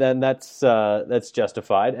then that's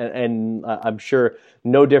justified, and I'm sure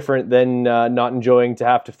no different than not enjoying to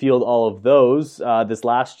have to field all of those this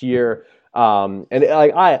last year.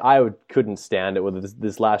 I couldn't stand it with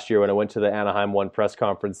this last year when I went to the Anaheim 1 press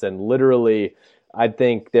conference, and literally, I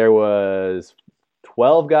think there was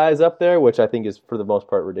 12 guys up there, which I think is for the most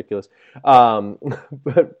part ridiculous.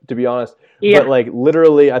 But to be honest, but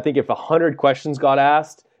literally, I think if 100 questions got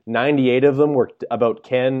asked, 98 of them were about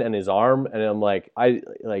Ken and his arm, and I'm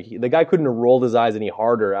the guy couldn't have rolled his eyes any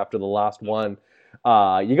harder after the last one.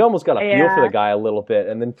 You almost got to feel for the guy a little bit,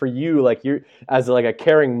 and then for you, you're as a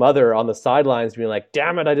caring mother on the sidelines, being like,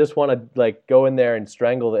 "Damn it, I just want to go in there and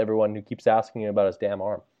strangle everyone who keeps asking about his damn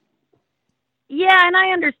arm." Yeah, and I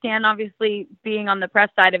understand, obviously, being on the press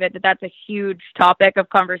side of it, that's a huge topic of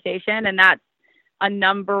conversation, and that's a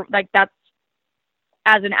number that's.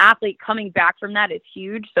 As an athlete coming back from that is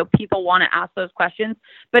huge. So people want to ask those questions,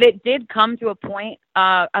 but it did come to a point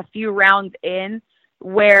a few rounds in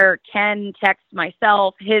where Ken texted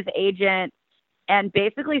myself, his agent, and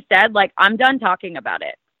basically said, I'm done talking about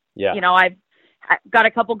it. Yeah. I've got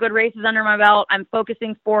a couple good races under my belt. I'm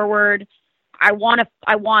focusing forward. I want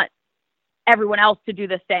everyone else to do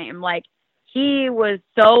the same. He was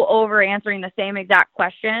so over answering the same exact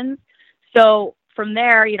questions. So from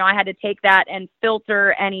there, I had to take that and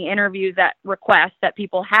filter any interviews requests that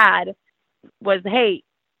people had was, hey,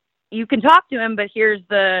 you can talk to him, but here's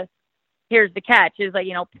the catch is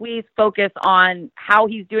please focus on how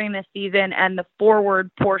he's doing this season and the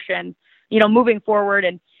forward portion, moving forward.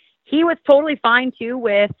 And he was totally fine too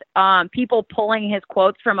with people pulling his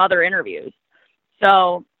quotes from other interviews.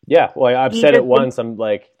 So yeah, well, I've said it once. I'm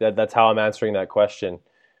that's how I'm answering that question.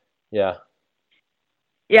 Yeah.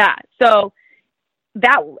 Yeah. So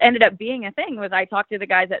that ended up being a thing was I talked to the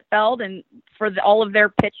guys at Feld, and for all of their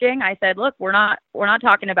pitching, I said, look, we're not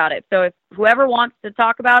talking about it. So if whoever wants to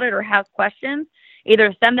talk about it or has questions,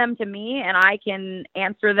 either send them to me and I can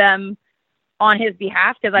answer them on his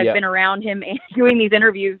behalf, because I've been around him doing these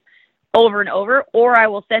interviews over and over, or I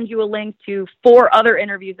will send you a link to 4 other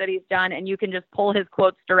interviews that he's done, and you can just pull his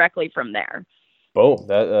quotes directly from there. Boom.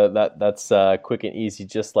 That's quick and easy,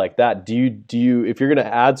 just like that. Do you if you're going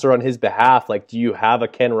to answer on his behalf, like, do you have a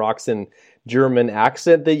Ken Roczen German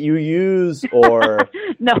accent that you use, or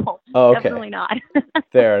no? Oh, okay. Definitely not.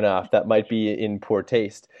 Fair enough. That might be in poor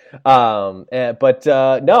taste. No,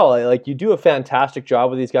 like, you do a fantastic job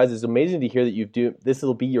with these guys. It's amazing to hear that this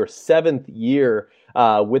will be your 7th year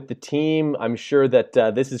with the team. I'm sure that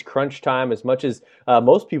this is crunch time as much as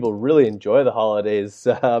most people really enjoy the holidays,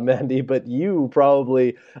 Mandy, but you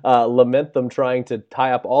probably lament them trying to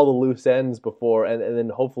tie up all the loose ends before and then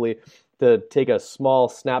hopefully to take a small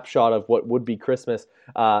snapshot of what would be Christmas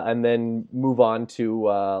and then move on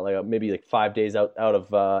to maybe 5 days out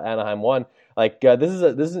of Anaheim 1. This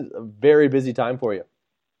is a very busy time for you.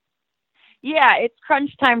 Yeah, it's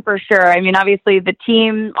crunch time for sure. I mean, obviously the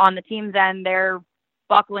team on the team's end, they're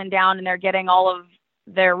buckling down and they're getting all of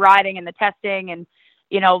their riding and the testing and,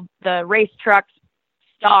 the race trucks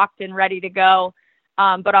stocked and ready to go.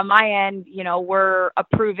 But on my end, we're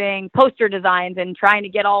approving poster designs and trying to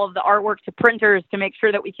get all of the artwork to printers to make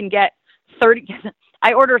sure that we can get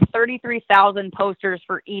I order 33,000 posters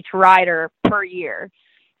for each rider per year.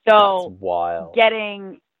 So that's wild.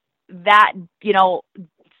 Getting that,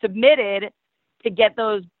 submitted to get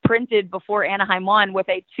those printed before Anaheim 1 with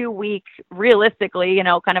a 2-week, realistically,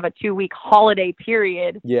 kind of a 2-week holiday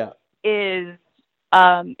period is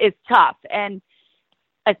tough. And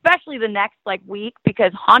especially the next week,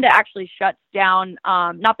 because Honda actually shuts down,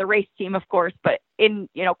 not the race team, of course, but in,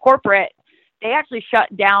 corporate, they actually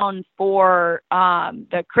shut down for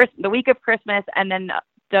the week of Christmas and then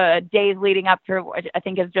the days leading up to, which I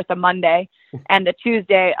think is just a Monday, and the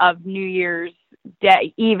Tuesday of New Year's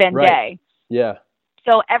Day, day. Yeah.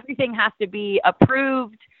 So everything has to be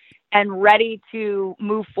approved and ready to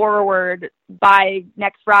move forward by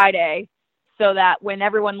next Friday, so that when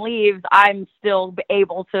everyone leaves, I'm still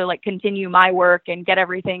able to continue my work and get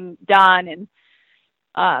everything done.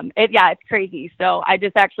 And it's crazy. So I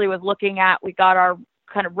just actually was looking at, we got our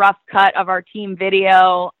kind of rough cut of our team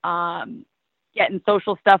video, getting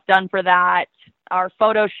social stuff done for that. Our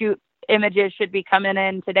photo shoot images should be coming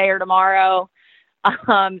in today or tomorrow.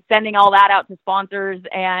 Sending all that out to sponsors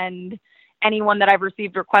and anyone that I've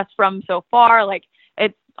received requests from so far.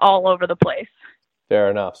 It's all over the place. Fair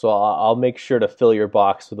enough. So I'll make sure to fill your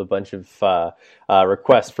box with a bunch of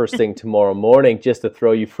requests first thing tomorrow morning, just to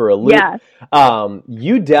throw you for a loop. Yeah.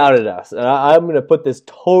 You doubted us, and I'm going to put this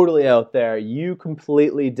totally out there. You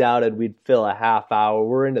completely doubted we'd fill a half hour.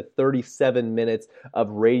 We're into 37 minutes of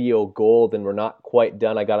radio gold, and we're not quite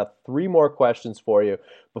done. I got 3 more questions for you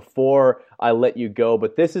before I let you go,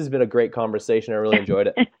 but this has been a great conversation. I really enjoyed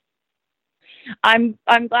it. I'm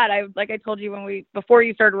glad. Like I told you before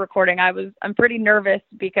you started recording, I'm pretty nervous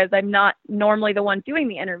because I'm not normally the one doing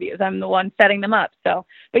the interviews. I'm the one setting them up. So,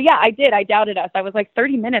 but yeah, I doubted us. I was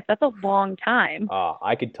 30 minutes. That's a long time.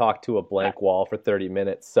 I could talk to a blank wall for 30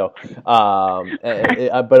 minutes. So,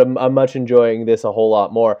 but I'm much enjoying this a whole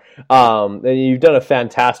lot more. And you've done a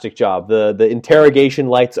fantastic job. The interrogation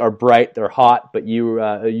lights are bright. They're hot, but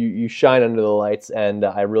you shine under the lights, and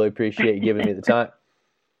I really appreciate you giving me the time.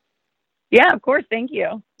 Yeah, of course. Thank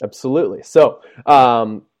you. Absolutely. So,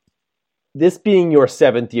 this being your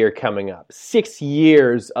 7th year coming up, 6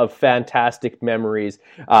 years of fantastic memories.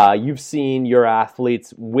 You've seen your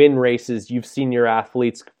athletes win races. You've seen your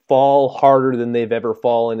athletes fall harder than they've ever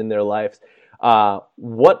fallen in their lives.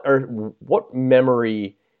 What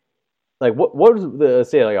memory, what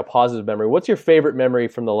is a positive memory? What's your favorite memory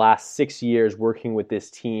from the last 6 years working with this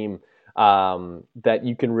team? That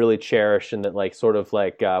you can really cherish, and that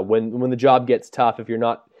when the job gets tough, if you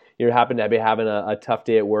happen to be having a tough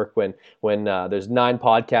day at work, when there's 9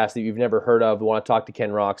 podcasts that you've never heard of, want to talk to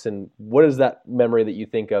Ken Roczen, what is that memory that you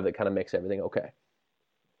think of that kind of makes everything okay?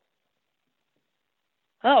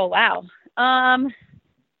 Oh, wow.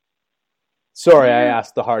 Sorry, I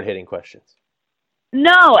asked the hard-hitting questions.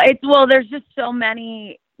 No, there's just so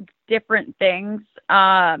many different things.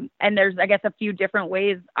 And there's, I guess, a few different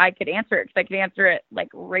ways I could answer it. 'Cause I could answer it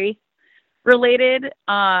race related,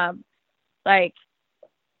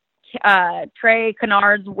 Trey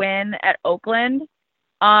Canard's win at Oakland.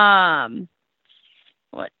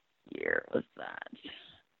 What year was that?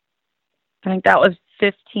 I think that was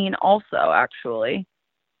 15 also, actually.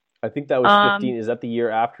 I think that was 15. Is that the year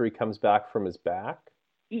after he comes back from his back?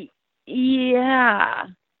 Yeah.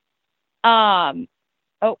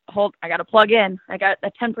 Oh, hold! I got to plug in. I got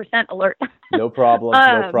a 10% alert. No problem.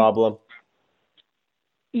 No problem.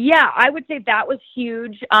 Yeah, I would say that was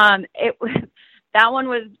huge. That one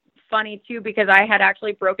was funny too, because I had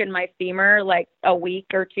actually broken my femur like a week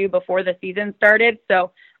or two before the season started.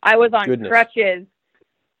 So I was on crutches,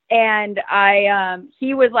 and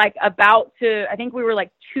he was like about to, I think we were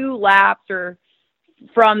like 2 laps or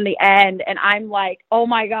from the end. And I'm like, oh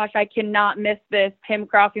my gosh, I cannot miss this, him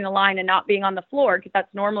crossing the line and not being on the floor, because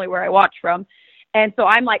that's normally where I watch from. And so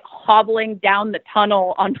I'm like hobbling down the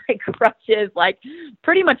tunnel on my crutches, like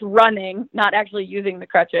pretty much running, not actually using the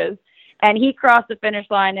crutches. And he crossed the finish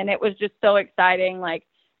line, and it was just so exciting. Like,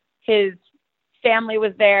 his family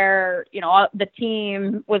was there, you know, the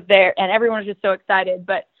team was there, and everyone was just so excited.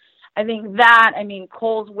 But I think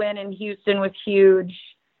Cole's win in Houston was huge.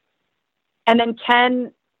 And then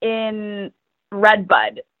Ken in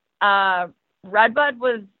Redbud. Redbud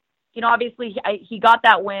was, you know, obviously he got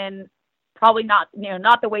that win, probably not, you know,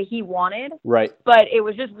 not the way he wanted. Right. But it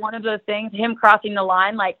was just one of those things, him crossing the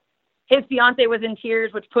line, like, his fiance was in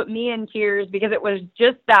tears, which put me in tears, because it was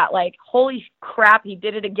just that, like, holy crap, he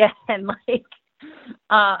did it again. Like,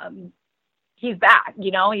 he's back,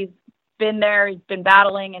 you know, he's been there, he's been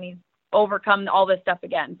battling, and he's overcome all this stuff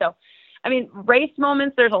again. So, I mean, race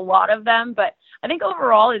moments, there's a lot of them, but I think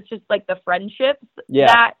overall it's just like the friendships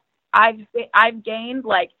that I've gained.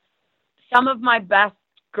 Like, some of my best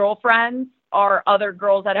girlfriends are other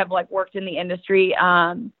girls that have like worked in the industry.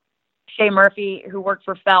 Shay Murphy, who worked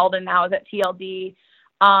for Feld and now is at TLD,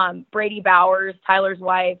 Brady Bowers, Tyler's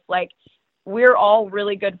wife, like, we're all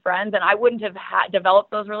really good friends, and I wouldn't have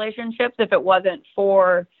developed those relationships if it wasn't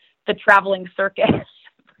for the traveling circus,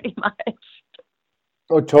 pretty much.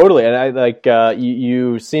 Oh, totally. And I like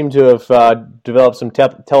you seem to have developed some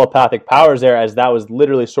telepathic powers there, as that was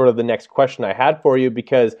literally sort of the next question I had for you,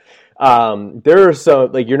 because there are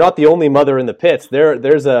some, like, you're not the only mother in the pits.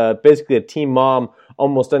 There's basically a team mom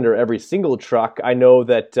almost under every single truck. I know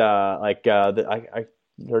that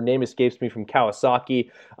her name escapes me, from Kawasaki.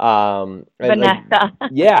 Vanessa.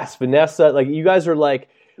 Yes, Vanessa. Like, you guys are like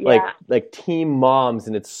team moms,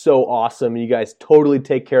 and it's so awesome. You guys totally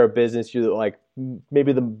take care of business. You're like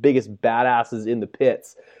maybe the biggest badasses in the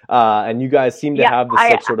pits, and you guys seem to have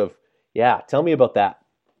this tell me about that.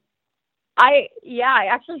 I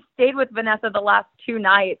actually stayed with Vanessa the last 2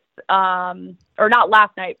 nights, or not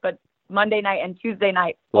last night, but Monday night and Tuesday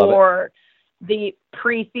night for the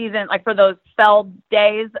preseason, like for those Feld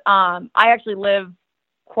days. I actually live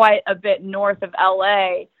quite a bit north of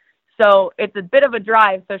LA, so it's a bit of a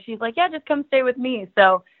drive. So she's like, yeah, just come stay with me.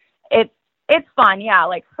 So it's fun. Yeah.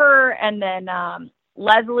 Like her. And then,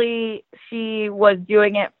 Leslie, she was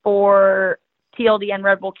doing it for TLD and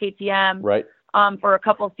Red Bull KTM, right. For a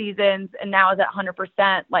couple seasons, and now is at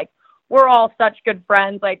 100%. Like, we're all such good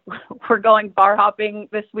friends. Like, we're going bar hopping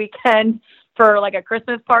this weekend for like a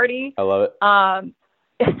Christmas party. I love it.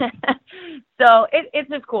 So it's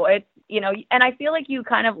just cool. It's, you know, and I feel like you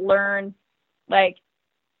kind of learn, like,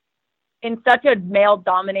 in such a male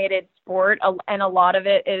dominated sport, and a lot of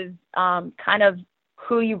it is kind of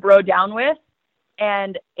who you bro down with.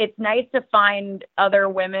 And it's nice to find other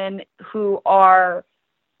women who are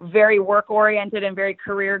very work oriented and very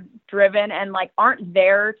career driven, and like aren't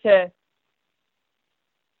there to,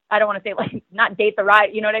 I don't want to say like not date the ride,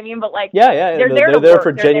 you know what I mean? But like, they're there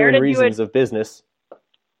for genuine reasons of business.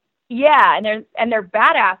 Yeah. And they're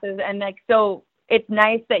badasses. And like, so it's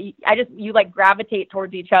nice that you like gravitate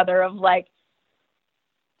towards each other, of like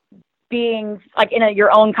being like in your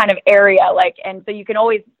own kind of area. Like, and so you can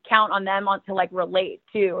always count on them to like relate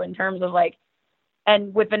too, in terms of like,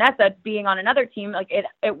 and with Vanessa being on another team, like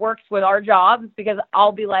it works with our jobs, because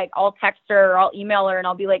I'll be like, I'll text her or I'll email her and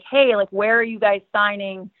I'll be like, hey, like, where are you guys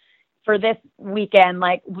signing for this weekend?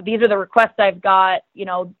 Like, these are the requests I've got, you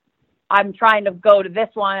know, I'm trying to go to this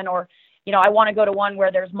one, or, you know, I want to go to one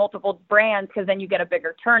where there's multiple brands, because then you get a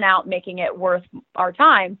bigger turnout, making it worth our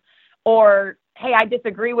time. Or, hey, I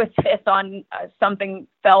disagree with this on something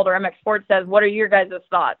Feld or MX Sports says. What are your guys'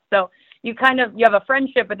 thoughts? So you have a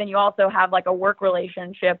friendship, but then you also have like a work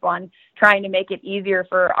relationship on trying to make it easier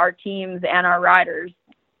for our teams and our riders.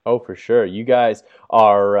 Oh, for sure. You guys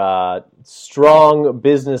are strong,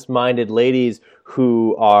 business-minded ladies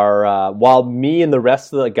who are, while me and the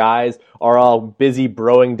rest of the guys are all busy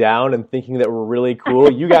broing down and thinking that we're really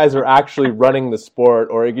cool, you guys are actually running the sport,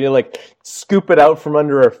 or you're gonna like scoop it out from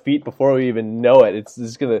under our feet before we even know it.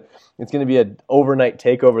 It's gonna be an overnight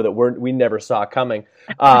takeover that we never saw coming.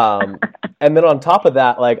 And then on top of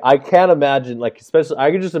that, like, I can't imagine, like, especially, I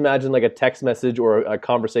could just imagine like a text message or a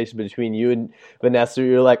conversation between you and Vanessa.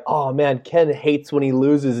 You're like, oh man, Ken hates when he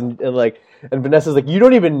loses, and Vanessa's like, you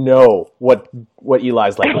don't even know what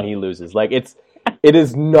Eli's like when he loses. Like, It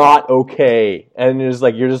is not okay. And it's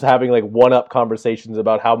like you're just having like one-up conversations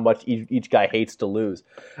about how much each guy hates to lose.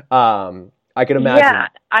 I can imagine. Yeah,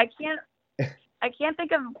 I can't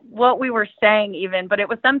think of what we were saying even, but it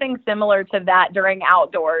was something similar to that during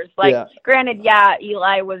outdoors. Like, granted,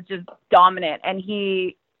 Eli was just dominant, and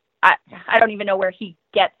I don't even know where he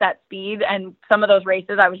gets that speed. And some of those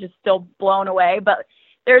races, I was just still blown away. But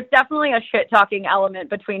there's definitely a shit-talking element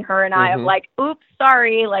between her and I of like, oops,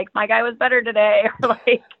 sorry, like, my guy was better today. Or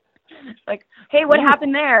like, hey, what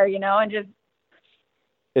happened there? You know, and just.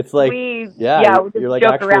 It's like, you're like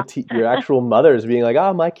your actual mothers being like,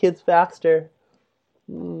 oh, my kid's faster.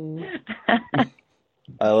 I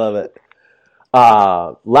love it.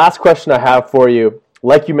 Last question I have for you.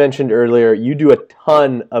 Like you mentioned earlier, you do a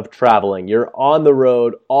ton of traveling. You're on the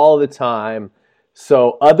road all the time.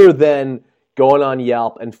 So other than going on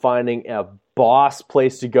Yelp and finding a boss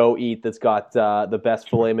place to go eat that's got the best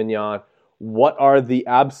filet mignon, what are the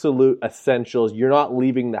absolute essentials? You're not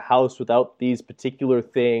leaving the house without these particular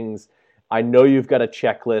things. I know you've got a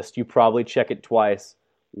checklist. You probably check it twice.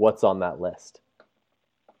 What's on that list?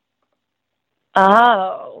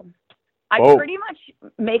 Oh, I pretty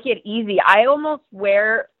much make it easy. I almost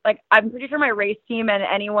wear, like, I'm pretty sure my race team and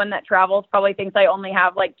anyone that travels probably thinks I only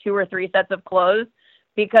have like 2 or 3 sets of clothes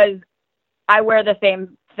because I wear the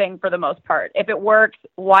same thing for the most part. If it works,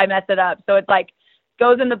 why mess it up? So it's like,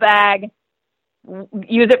 goes in the bag,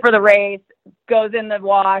 use it for the race, goes in the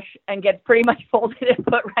wash, and gets pretty much folded and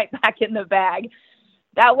put right back in the bag.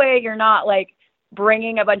 That way you're not like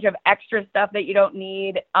bringing a bunch of extra stuff that you don't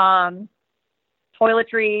need.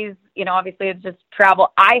 Toiletries, you know, obviously it's just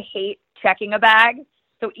travel. I hate checking a bag.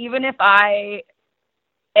 So even if I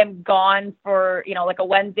am gone for, you know, like a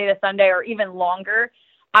Wednesday to Sunday or even longer,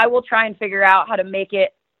 I will try and figure out how to make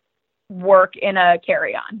it work in a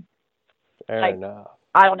carry-on. Fair enough.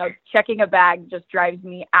 I don't know. Checking a bag just drives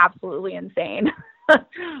me absolutely insane.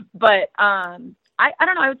 But I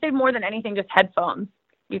don't know. I would say more than anything, just headphones.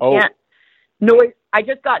 You can't noise. I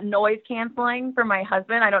just got noise canceling for my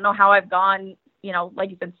husband. I don't know how I've gone, you know, like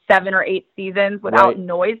you said, 7 or 8 seasons without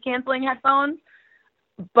noise canceling headphones,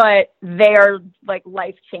 but they are like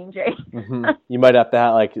life changing. Mm-hmm. You might have to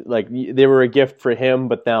have like they were a gift for him,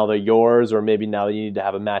 but now they're yours, or maybe now you need to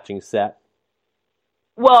have a matching set.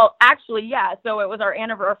 Well, actually, yeah. So it was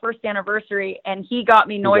our first anniversary, and he got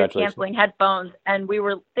me noise canceling headphones, and we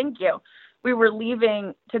were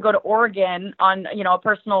leaving to go to Oregon on, you know, a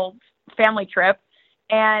personal family trip,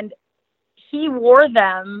 and he wore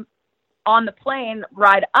them on the plane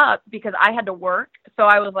ride up because I had to work. So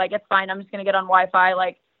I was like, it's fine. I'm just going to get on Wi-Fi.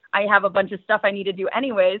 Like, I have a bunch of stuff I need to do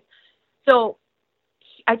anyways. So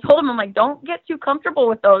I told him, I'm like, don't get too comfortable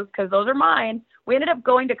with those because those are mine. We ended up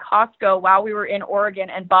going to Costco while we were in Oregon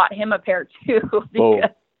and bought him a pair too.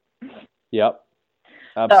 Yep.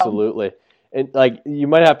 Absolutely. So, and like, you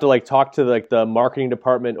might have to like talk to like the marketing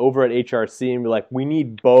department over at HRC and be like, we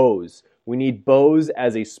need Bose. We need Bose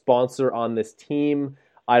as a sponsor on this team.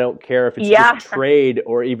 I don't care if it's just trade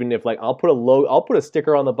or even if like I'll put a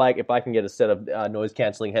sticker on the bike if I can get a set of noise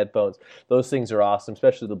canceling headphones. Those things are awesome,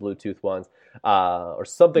 especially the Bluetooth ones or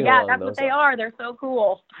something along those lines. Yeah, that's what they are. They're so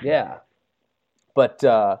cool. Yeah. But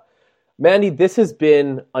Mandy, this has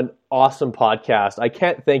been an awesome podcast. I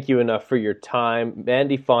can't thank you enough for your time.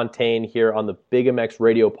 Mandy Fontaine here on the Big MX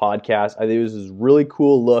Radio podcast. I think this is a really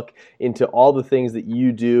cool look into all the things that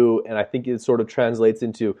you do, and I think it sort of translates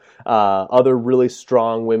into other really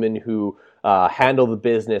strong women who handle the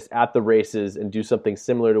business at the races and do something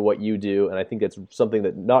similar to what you do, and I think that's something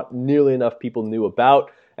that not nearly enough people knew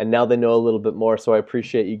about, and now they know a little bit more, so I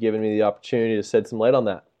appreciate you giving me the opportunity to shed some light on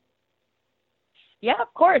that. Yeah,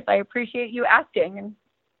 of course. I appreciate you asking, and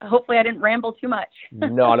hopefully I didn't ramble too much.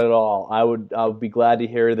 Not at all. I would be glad to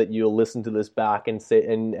hear that you'll listen to this back and say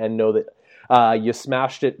and know that you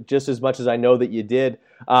smashed it just as much as I know that you did.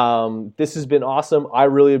 This has been awesome. I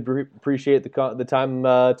really appreciate the time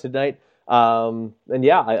tonight. And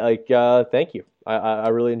yeah, thank you. I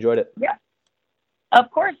really enjoyed it. Yeah,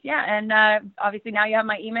 of course. Yeah, and obviously now you have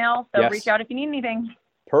my email, so reach out if you need anything.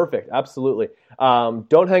 Perfect. Absolutely.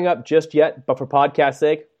 Don't hang up just yet, but for podcast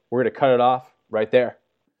sake, we're going to cut it off right there.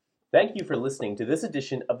 Thank you for listening to this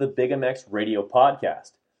edition of the Big MX Radio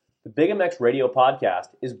Podcast. The Big MX Radio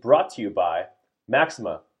Podcast is brought to you by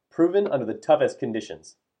Maxima, proven under the toughest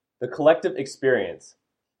conditions. The Collective Experience.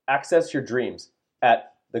 Access your dreams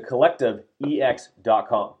at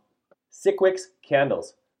thecollectivex.com. Sickwix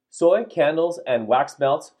Candles. Soy, candles, and wax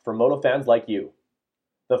melts for moto fans like you.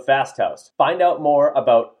 The Fast House. Find out more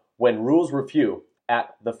about When Rules Refuse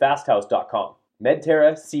at thefasthouse.com.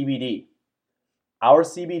 Medterra CBD. Our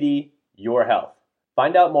CBD, your health.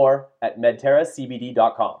 Find out more at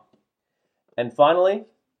medterracbd.com. And finally,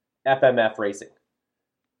 FMF Racing.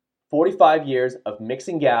 45 years of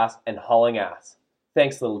mixing gas and hauling ass.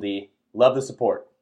 Thanks, Little D. Love the support.